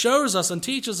does. It shows us and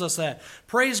teaches us that.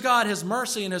 Praise God, His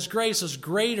mercy and His grace is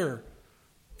greater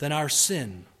than our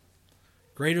sin.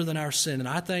 Greater than our sin. And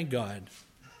I thank God.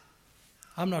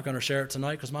 I'm not going to share it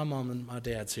tonight because my mom and my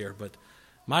dad's here, but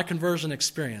my conversion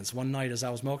experience one night as I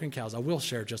was milking cows, I will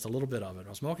share just a little bit of it. I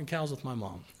was milking cows with my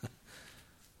mom.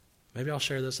 Maybe I'll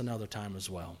share this another time as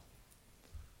well.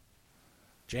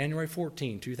 January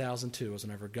 14, 2002 was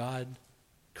whenever God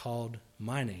called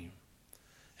my name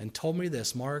and told me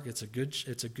this, Mark, it's a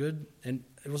good, and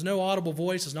it was no audible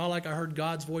voice. It's not like I heard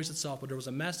God's voice itself, but there was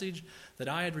a message that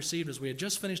I had received as we had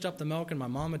just finished up the milk, and my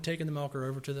mom had taken the milker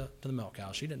over to the milk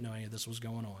house. She didn't know any of this was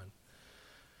going on.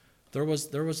 There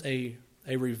was a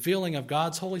revealing of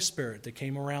God's Holy Spirit that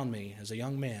came around me as a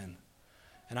young man.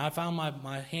 And I found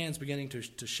my hands beginning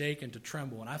to shake and to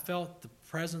tremble. And I felt the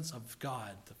presence of God,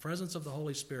 the presence of the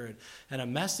Holy Spirit, and a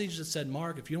message that said,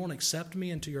 Mark, if you don't accept me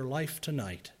into your life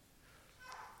tonight,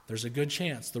 there's a good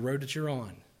chance the road that you're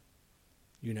on,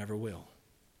 you never will.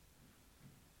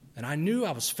 And I knew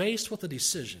I was faced with a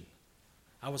decision.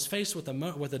 I was faced with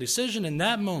a decision in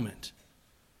that moment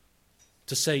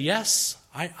to say yes.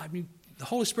 I mean, the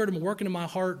Holy Spirit had been working in my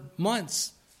heart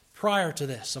months prior to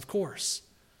this, of course.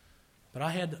 But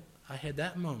I had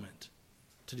that moment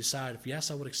to decide if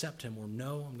yes, I would accept him, or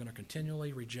no, I'm going to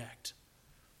continually reject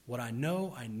what I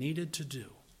know I needed to do.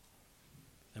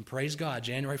 And praise God,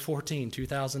 January 14,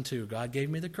 2002, God gave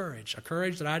me the courage, a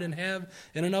courage that I didn't have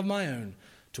in and of my own,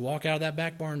 to walk out of that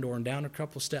back barn door and down a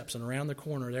couple of steps and around the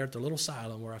corner there at the little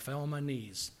silent where I fell on my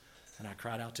knees and I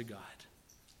cried out to God.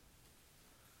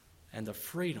 And the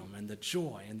freedom and the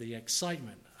joy and the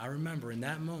excitement, I remember in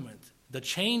that moment, the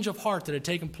change of heart that had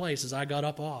taken place as I got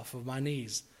up off of my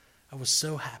knees, I was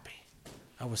so happy.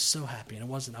 I was so happy. And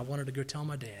I wanted to go tell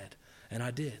my dad, and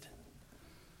I did.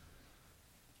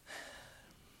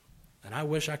 And I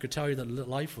wish I could tell you that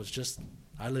life was just,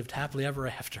 I lived happily ever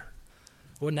after.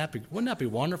 Wouldn't that be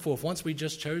wonderful if once we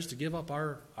just chose to give up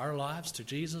our lives to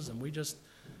Jesus and we just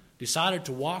decided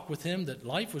to walk with him, that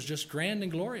life was just grand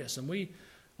and glorious, and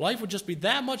life would just be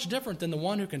that much different than the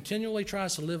one who continually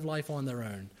tries to live life on their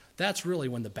own. That's really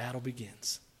when the battle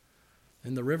begins.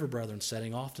 In the River Brethren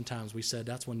setting, oftentimes we said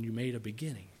that's when you made a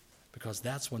beginning, because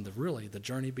that's when the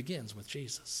journey begins with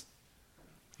Jesus.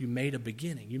 You made a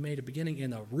beginning. You made a beginning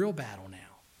in a real battle now.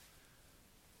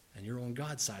 And you're on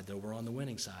God's side, though. We're on the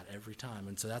winning side every time.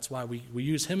 And so that's why we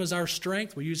use him as our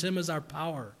strength. We use him as our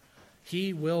power.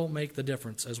 He will make the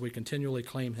difference as we continually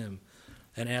claim him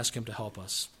and ask him to help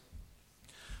us.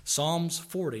 Psalms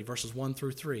 40, verses 1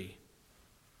 through 3.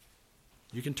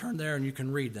 You can turn there and you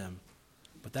can read them.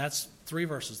 But that's 3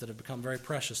 verses that have become very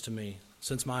precious to me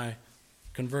since my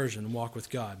conversion and walk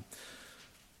with God.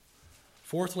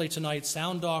 Fourthly, tonight,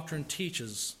 sound doctrine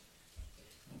teaches.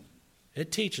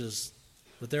 It teaches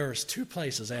that there is 2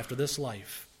 places after this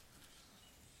life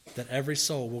that every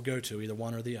soul will go to, either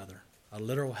one or the other. A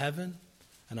literal heaven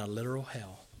and a literal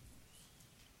hell.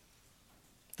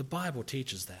 The Bible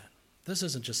teaches that. This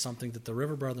isn't just something that the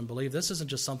River Brethren believe. This isn't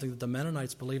just something that the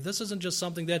Mennonites believe. This isn't just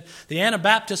something that the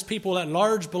Anabaptist people at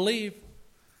large believe.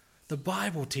 The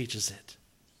Bible teaches it.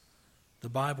 The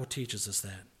Bible teaches us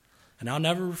that. And I'll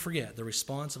never forget the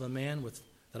response of a man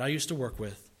that I used to work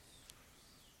with.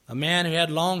 A man who had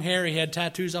long hair, he had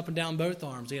tattoos up and down both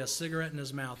arms. He had a cigarette in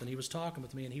his mouth, and he was talking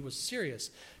with me, and he was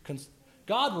serious.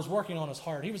 God was working on his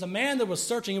heart. He was a man that was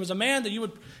searching. He was a man that you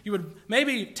would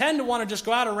maybe tend to want to just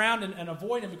go out around and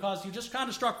avoid him, because you just kind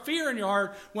of struck fear in your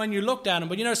heart when you looked at him.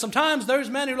 But sometimes those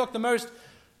men who look the most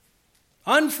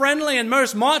unfriendly and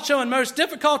most macho and most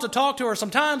difficult to talk to are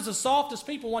sometimes the softest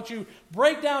people once you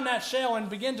break down that shell and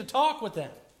begin to talk with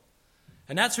them.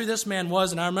 And that's who this man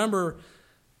was. And I remember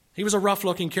he was a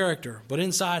rough-looking character, but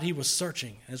inside he was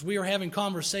searching. As we were having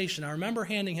conversation, I remember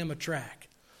handing him a tract.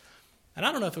 And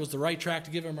I don't know if it was the right tract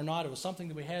to give him or not. It was something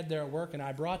that we had there at work, and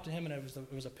I brought to him, and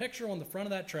it was a picture on the front of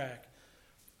that tract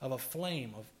of a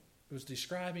flame. It was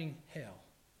describing hell.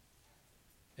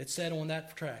 It said on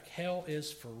that tract, hell is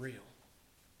for real.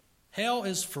 Hell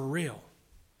is for real.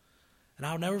 And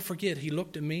I'll never forget, he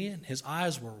looked at me, and his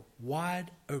eyes were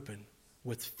wide open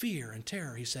with fear and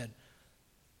terror. He said,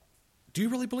 "Do you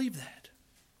really believe that?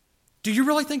 Do you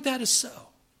really think that is so?"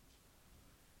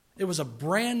 It was a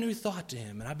brand new thought to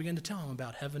him, and I began to tell him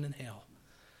about heaven and hell.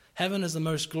 Heaven is the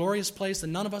most glorious place that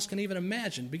none of us can even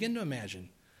imagine, begin to imagine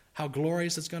how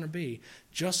glorious it's going to be.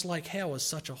 Just like hell is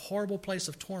such a horrible place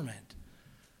of torment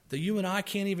that you and I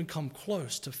can't even come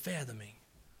close to fathoming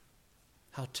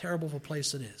how terrible of a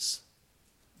place it is.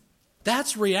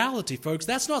 That's reality, folks.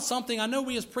 That's not something, I know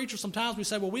we as preachers sometimes we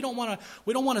say, well, we don't want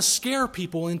to scare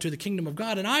people into the kingdom of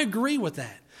God, and I agree with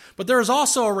that. But there is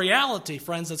also a reality,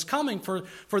 friends, that's coming for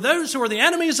those who are the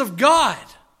enemies of God.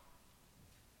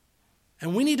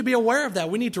 And we need to be aware of that.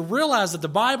 We need to realize that the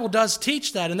Bible does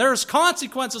teach that, and there's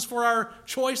consequences for our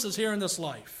choices here in this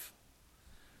life.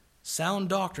 Sound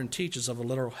doctrine teaches of a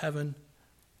literal heaven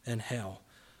and hell.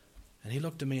 And he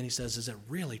looked at me and he says, "Is it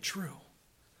really true?"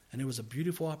 And it was a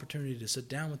beautiful opportunity to sit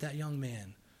down with that young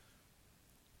man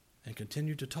and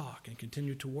continue to talk and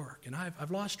continue to work. And I've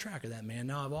lost track of that man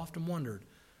now. I've often wondered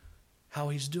how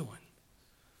he's doing.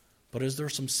 But is there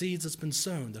some seeds that's been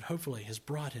sown that hopefully has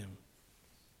brought him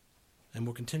and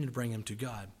will continue to bring him to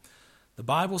God? The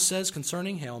Bible says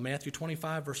concerning hell, Matthew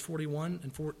 25, verse 41,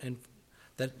 and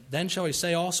that then shall he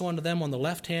say also unto them on the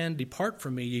left hand, Depart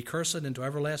from me, ye cursed, into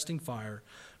everlasting fire,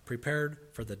 prepared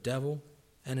for the devil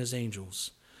and his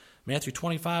angels. Matthew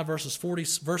 25,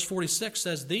 verse 46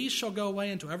 says, These shall go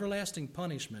away into everlasting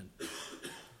punishment,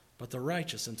 but the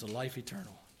righteous into life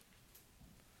eternal.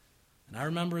 And I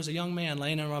remember as a young man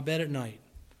laying in my bed at night,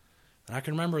 and I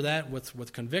can remember that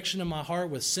with conviction in my heart,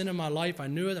 with sin in my life. I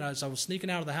knew that as I was sneaking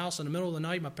out of the house in the middle of the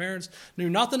night, my parents knew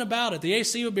nothing about it. The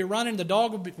AC would be running, the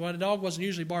dog wasn't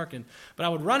usually barking. But I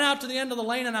would run out to the end of the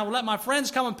lane, and I would let my friends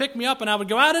come and pick me up, and I would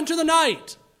go out into the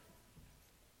night.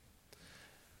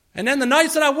 And then the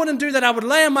nights that I wouldn't do that, I would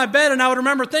lay in my bed and I would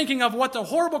remember thinking of what the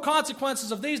horrible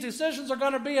consequences of these decisions are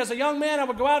going to be. As a young man, I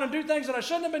would go out and do things that I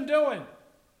shouldn't have been doing.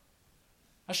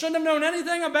 I shouldn't have known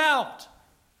anything about.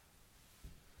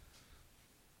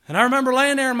 And I remember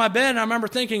laying there in my bed and I remember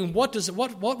thinking, what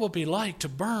will it be like to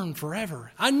burn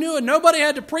forever? I knew it. Nobody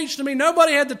had to preach to me.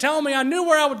 Nobody had to tell me. I knew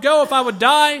where I would go if I would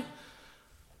die.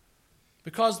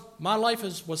 Because my life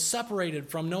was separated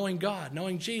from knowing God,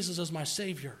 knowing Jesus as my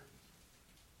Savior.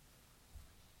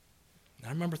 I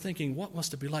remember thinking, what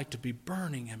must it be like to be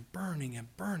burning and burning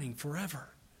and burning forever?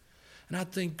 And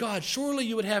I'd think, God, surely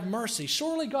you would have mercy.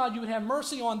 Surely, God, you would have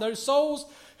mercy on those souls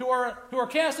who are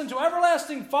cast into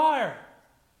everlasting fire.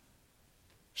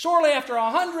 Surely after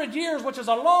 100 years, which is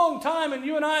a long time in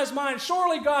you and I's mind,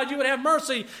 surely, God, you would have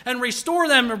mercy and restore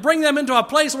them and bring them into a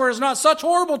place where there's not such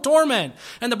horrible torment.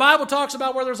 And the Bible talks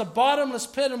about where there's a bottomless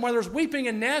pit and where there's weeping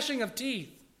and gnashing of teeth.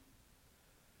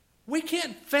 We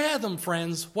can't fathom,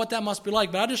 friends, what that must be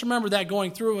like. But I just remember that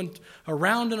going through and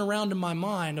around in my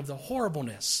mind of the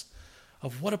horribleness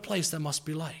of what a place that must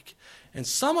be like. And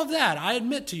some of that, I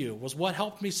admit to you, was what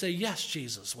helped me say, yes,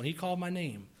 Jesus, when he called my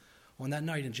name on that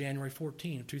night in January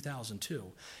 14 of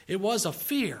 2002. It was a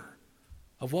fear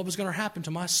of what was going to happen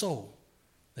to my soul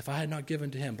if I had not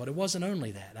given to him. But it wasn't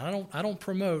only that. I don't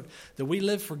promote that we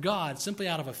live for God simply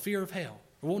out of a fear of hell.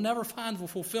 We'll never find the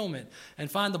fulfillment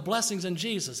and find the blessings in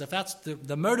Jesus if that's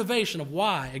the motivation of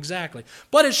why exactly.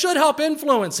 But it should help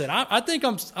influence it. I think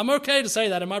I'm okay to say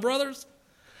that, am I, brothers?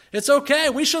 It's okay.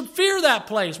 We should fear that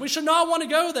place. We should not want to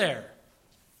go there.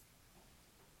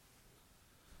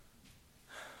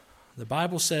 The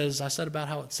Bible says, I said about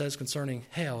how it says concerning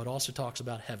hell, it also talks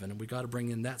about heaven, and we got to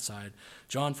bring in that side.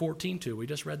 John 14:2. We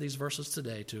just read these verses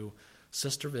today to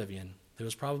Sister Vivian, who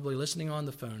was probably listening on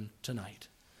the phone tonight.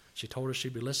 She told us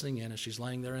she'd be listening in as she's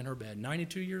laying there in her bed,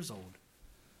 92 years old.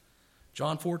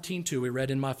 John 14:2, we read,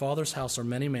 In my Father's house are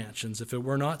many mansions. If it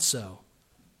were not so,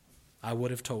 I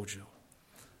would have told you.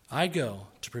 I go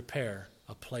to prepare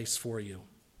a place for you.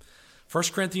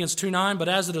 1 Corinthians 2:9, But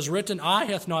as it is written, Eye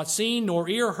hath not seen, nor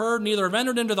ear heard, neither have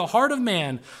entered into the heart of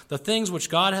man the things which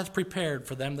God hath prepared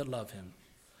for them that love him.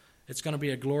 It's going to be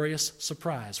a glorious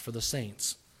surprise for the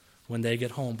saints when they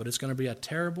get home, but it's going to be a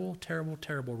terrible, terrible,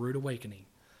 terrible rude awakening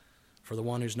for the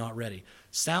one who's not ready.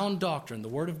 Sound doctrine, the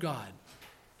Word of God,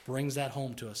 brings that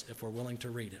home to us if we're willing to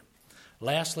read it.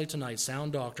 Lastly tonight,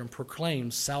 sound doctrine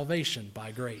proclaims salvation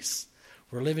by grace.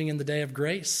 We're living in the day of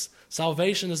grace.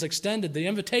 Salvation is extended. The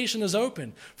invitation is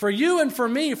open for you and for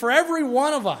me, for every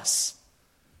one of us,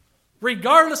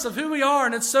 regardless of who we are.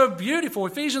 And it's so beautiful.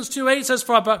 Ephesians 2:8 says,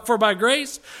 For by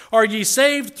grace are ye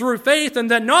saved through faith,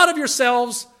 and that not of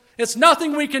yourselves. It's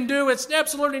nothing we can do. It's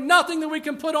absolutely nothing that we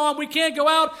can put on. We can't go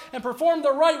out and perform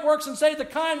the right works and say the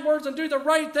kind words and do the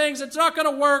right things. It's not going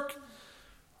to work.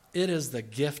 It is the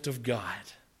gift of God.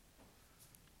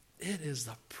 It is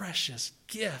the precious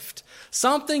gift.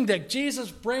 Something that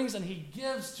Jesus brings and he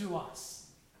gives to us.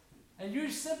 And you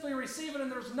simply receive it,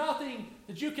 and there's nothing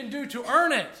that you can do to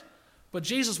earn it. But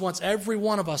Jesus wants every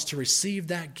one of us to receive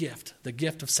that gift, the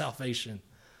gift of salvation.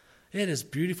 It is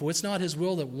beautiful. It's not his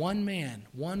will that one man,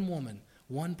 one woman,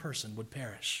 one person would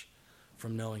perish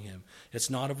from knowing him. It's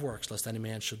not of works, lest any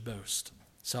man should boast.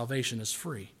 Salvation is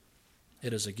free.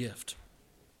 It is a gift.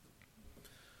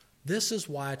 This is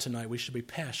why tonight we should be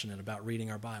passionate about reading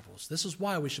our Bibles. This is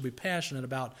why we should be passionate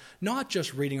about not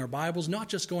just reading our Bibles, not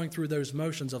just going through those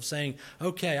motions of saying,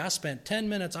 okay, I spent 10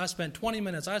 minutes, I spent 20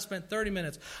 minutes, I spent 30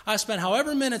 minutes, I spent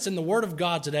however minutes in the Word of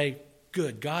God today.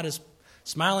 Good. God is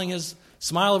smiling his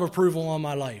smile of approval on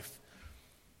my life.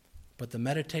 But the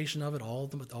meditation of it all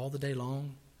the day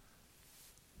long,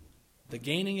 the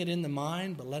gaining it in the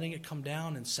mind, but letting it come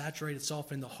down and saturate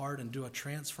itself in the heart and do a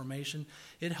transformation,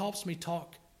 it helps me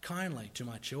talk kindly to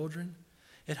my children.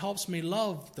 It helps me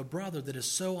love the brother that is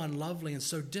so unlovely and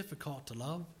so difficult to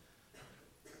love.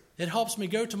 It helps me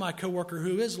go to my coworker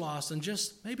who is lost and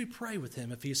just maybe pray with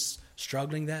him if he's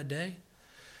struggling that day.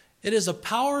 It is a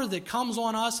power that comes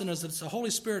on us, and as the Holy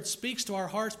Spirit speaks to our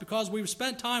hearts, because we've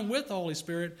spent time with the Holy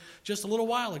Spirit just a little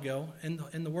while ago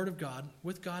in the Word of God,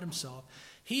 with God Himself.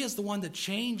 He is the one that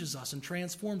changes us and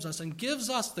transforms us and gives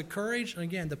us the courage and,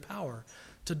 again, the power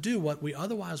to do what we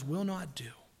otherwise will not do.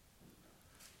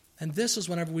 And this is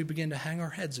whenever we begin to hang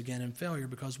our heads again in failure,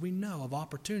 because we know of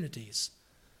opportunities.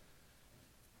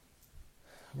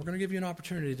 We're going to give you an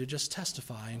opportunity to just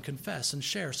testify and confess and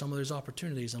share some of those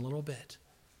opportunities in a little bit,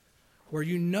 where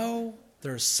you know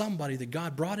there's somebody that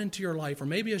God brought into your life, or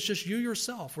maybe it's just you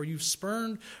yourself, where you've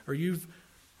spurned or you've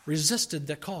resisted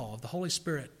the call of the Holy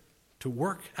Spirit to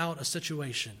work out a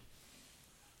situation.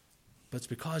 But it's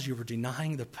because you were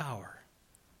denying the power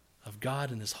of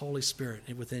God and His Holy Spirit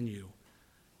within you.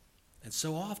 And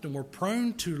so often we're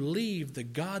prone to leave the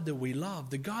God that we love,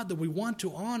 the God that we want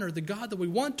to honor, the God that we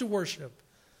want to worship.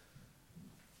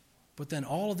 But then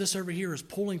all of this over here is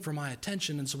pulling for my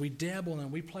attention, and so we dabble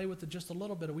and we play with it just a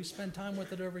little bit, and we spend time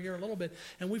with it over here a little bit,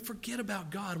 and we forget about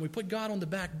God, and we put God on the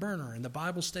back burner, and the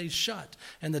Bible stays shut,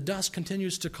 and the dust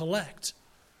continues to collect.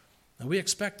 And we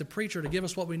expect the preacher to give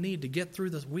us what we need to get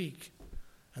through the week,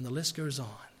 and the list goes on.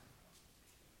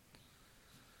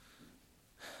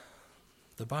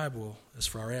 The Bible is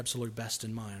for our absolute best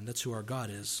in mind. That's who our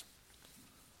God is.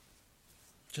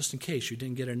 Just in case you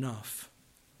didn't get enough,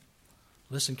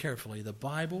 listen carefully. The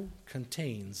Bible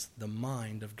contains the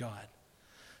mind of God.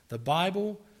 The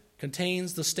Bible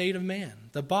contains the state of man.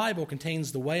 The Bible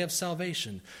contains the way of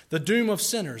salvation, the doom of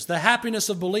sinners, the happiness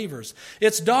of believers.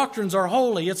 Its doctrines are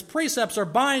holy. Its precepts are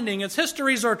binding. Its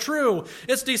histories are true.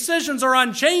 Its decisions are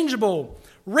unchangeable.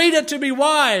 Read it to be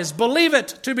wise. Believe it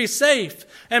to be safe.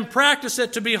 And practice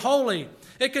it to be holy.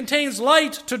 It contains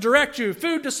light to direct you,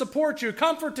 food to support you,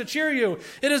 comfort to cheer you.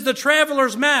 It is the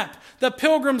traveler's map, the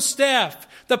pilgrim's staff,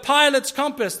 the pilot's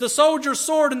compass, the soldier's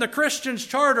sword, and the Christian's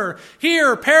charter.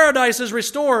 Here, paradise is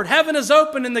restored, heaven is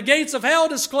open, and the gates of hell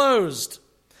disclosed.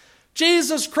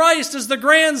 Jesus Christ is the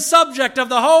grand subject of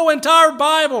the whole entire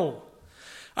Bible.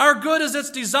 Our good is its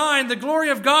design, the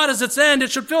glory of God is its end. It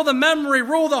should fill the memory,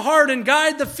 rule the heart, and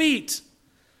guide the feet.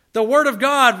 The Word of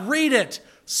God, read it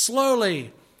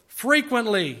slowly,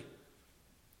 frequently,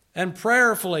 and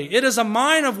prayerfully. It is a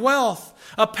mine of wealth,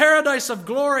 a paradise of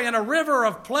glory, and a river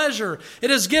of pleasure.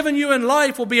 It is given you in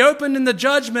life, will be opened in the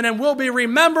judgment, and will be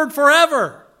remembered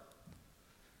forever.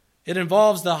 It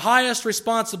involves the highest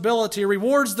responsibility,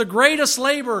 rewards the greatest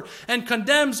labor, and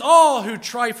condemns all who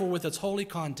trifle with its holy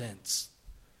contents.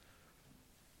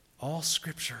 All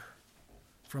Scripture,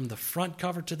 from the front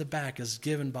cover to the back, is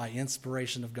given by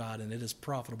inspiration of God, and it is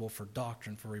profitable for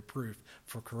doctrine, for reproof,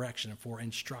 for correction, and for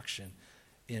instruction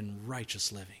in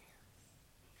righteous living.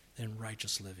 In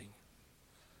righteous living.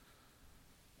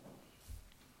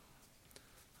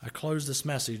 I close this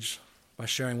message by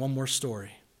sharing one more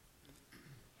story.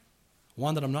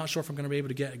 One that I'm not sure if I'm going to be able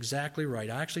to get exactly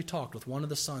right. I actually talked with one of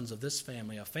the sons of this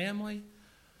family, a family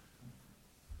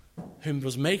who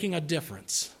was making a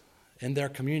difference in their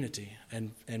community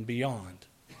and beyond.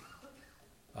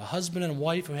 A husband and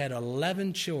wife who had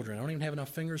 11 children. I don't even have enough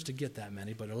fingers to get that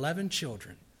many, but 11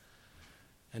 children.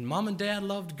 And mom and dad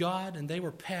loved God, and they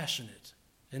were passionate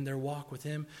in their walk with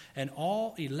Him. And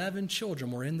all 11 children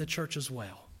were in the church as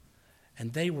well.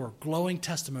 And they were glowing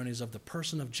testimonies of the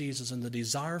person of Jesus and the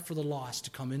desire for the lost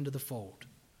to come into the fold.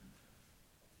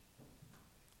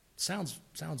 Sounds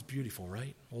beautiful,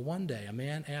 right? Well, one day a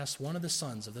man asked one of the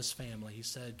sons of this family, he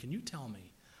said, "Can you tell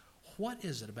me, what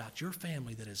is it about your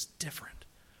family that is different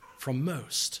from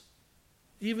most,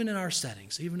 even in our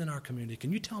settings, even in our community?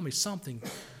 Can you tell me something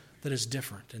that is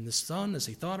different?" And the son, as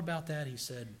he thought about that, he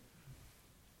said,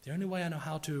 "The only way I know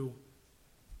how to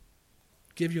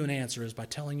give you an answer is by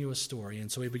telling you a story."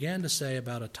 And so he began to say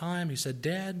about a time, he said,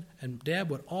 Dad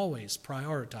would always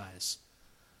prioritize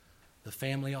the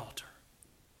family altar.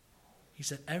 He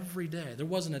said every day. There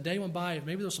wasn't a day went by,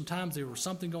 maybe there was some times there was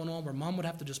something going on where mom would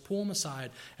have to just pull them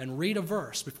aside and read a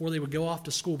verse before they would go off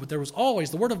to school. But there was always,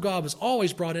 the Word of God was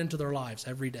always brought into their lives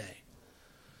every day.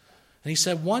 And he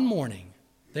said one morning,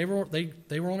 they were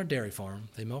on a dairy farm.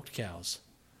 They milked cows.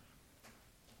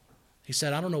 He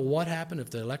said, I don't know what happened,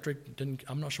 if the electric didn't,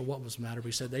 I'm not sure what was the matter, but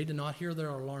he said they did not hear their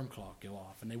alarm clock go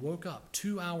off. And they woke up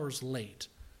 2 hours late.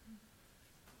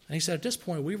 And he said, at this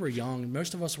point, we were young.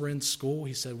 Most of us were in school.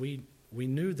 He said, we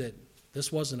knew that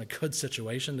this wasn't a good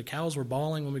situation. The cows were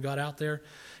bawling when we got out there.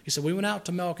 He said, we went out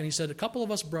to milk, and he said, a couple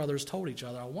of us brothers told each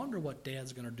other, I wonder what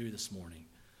Dad's going to do this morning.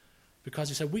 Because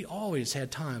he said, we always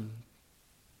had time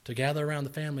to gather around the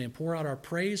family and pour out our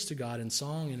praise to God in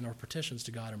song and our petitions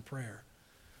to God in prayer.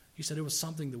 He He said it was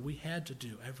something that we had to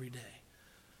do every day.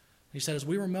 He said as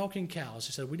we were milking cows,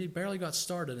 he said we barely got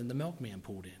started and the milkman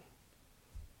pulled in.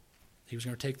 He was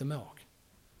going to take the milk.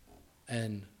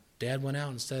 And Dad went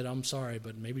out and said, I'm sorry,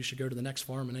 but maybe you should go to the next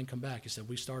farm and then come back. He said,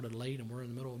 we started late and we're in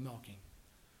the middle of milking.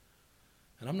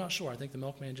 And I'm not sure. I think the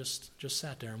milkman just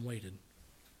sat there and waited.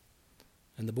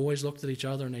 And the boys looked at each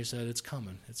other and they said, it's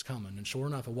coming, it's coming. And sure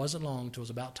enough, it wasn't long until it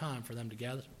was about time for them to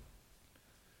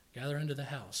gather into the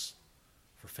house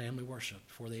for family worship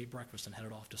before they ate breakfast and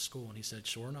headed off to school. And he said,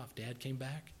 sure enough, Dad came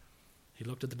back. He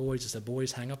looked at the boys and said,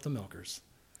 boys, hang up the milkers.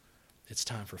 It's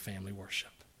time for family worship.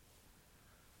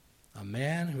 A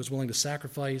man who was willing to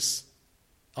sacrifice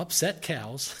upset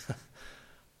cows,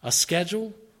 a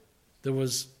schedule that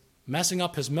was messing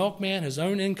up his milkman, his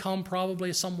own income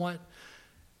probably somewhat.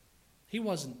 He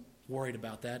wasn't worried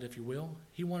about that, if you will.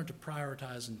 He wanted to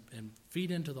prioritize and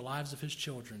feed into the lives of his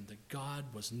children that God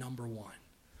was number one.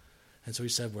 And so he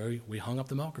said, well, we hung up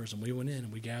the milkers and we went in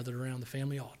and we gathered around the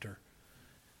family altar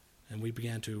and we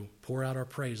began to pour out our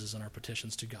praises and our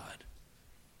petitions to God.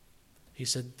 He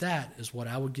said, that is what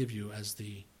I would give you as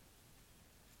the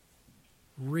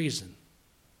reason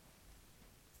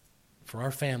for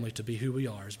our family to be who we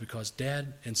are, is because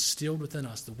Dad instilled within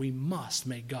us that we must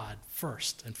make God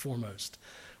first and foremost.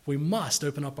 We must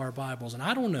open up our Bibles. And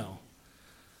I don't know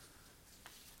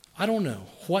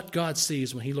what God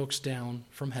sees when he looks down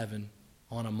from heaven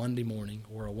on a Monday morning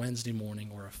or a Wednesday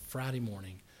morning or a Friday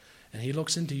morning, and he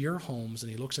looks into your homes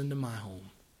and he looks into my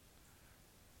home.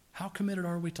 How committed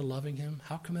are we to loving him?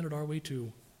 How committed are we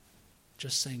to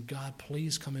just saying, God,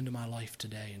 please come into my life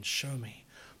today and show me.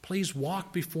 Please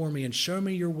walk before me and show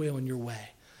me your will and your way.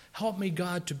 Help me,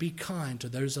 God, to be kind to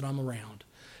those that I'm around.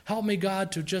 Help me,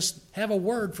 God, to just have a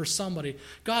word for somebody.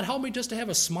 God, help me just to have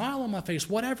a smile on my face,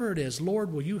 whatever it is.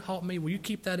 Lord, will you help me? Will you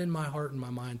keep that in my heart and my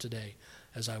mind today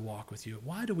as I walk with you?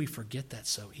 Why do we forget that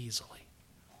so easily?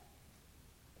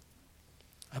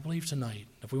 I believe tonight,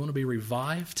 if we want to be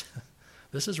revived,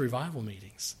 this is revival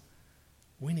meetings.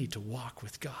 We need to walk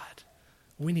with God.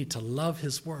 We need to love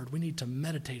his word. We need to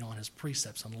meditate on his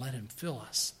precepts and let him fill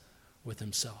us with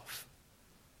himself.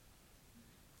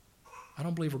 I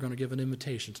don't believe we're going to give an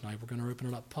invitation tonight. We're going to open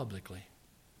it up publicly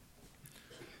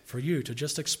for you to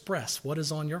just express what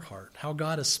is on your heart, how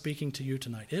God is speaking to you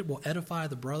tonight. It will edify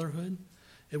the brotherhood.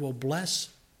 It will bless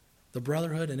the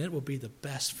brotherhood, and it will be the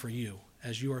best for you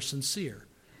as you are sincere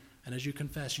and as you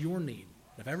confess your need.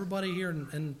 If everybody here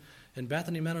in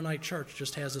Bethany Mennonite Church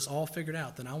just has this all figured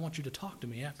out, then I want you to talk to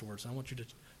me afterwards. I want you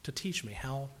to teach me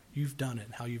how you've done it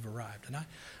and how you've arrived. And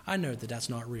I know that that's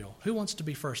not real. Who wants to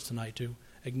be first tonight to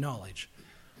acknowledge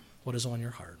what is on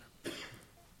your heart?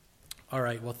 All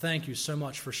right, well, thank you so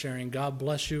much for sharing. God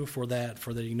bless you for that,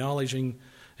 for the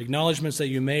acknowledgments that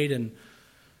you made, and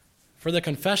for the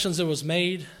confessions that was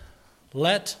made.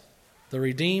 Let the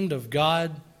redeemed of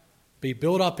God be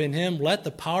built up in him. Let the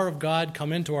power of God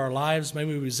come into our lives. May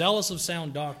we be zealous of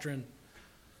sound doctrine.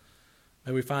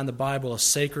 May we find the Bible a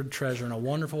sacred treasure and a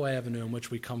wonderful avenue in which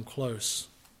we come close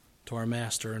to our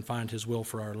Master and find his will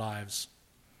for our lives.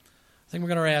 I think we're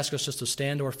going to ask us just to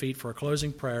stand to our feet for a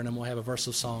closing prayer, and then we'll have a verse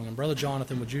of song. And Brother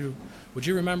Jonathan, would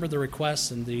you remember the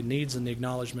requests and the needs and the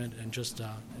acknowledgement, and just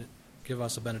give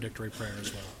us a benedictory prayer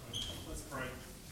as well?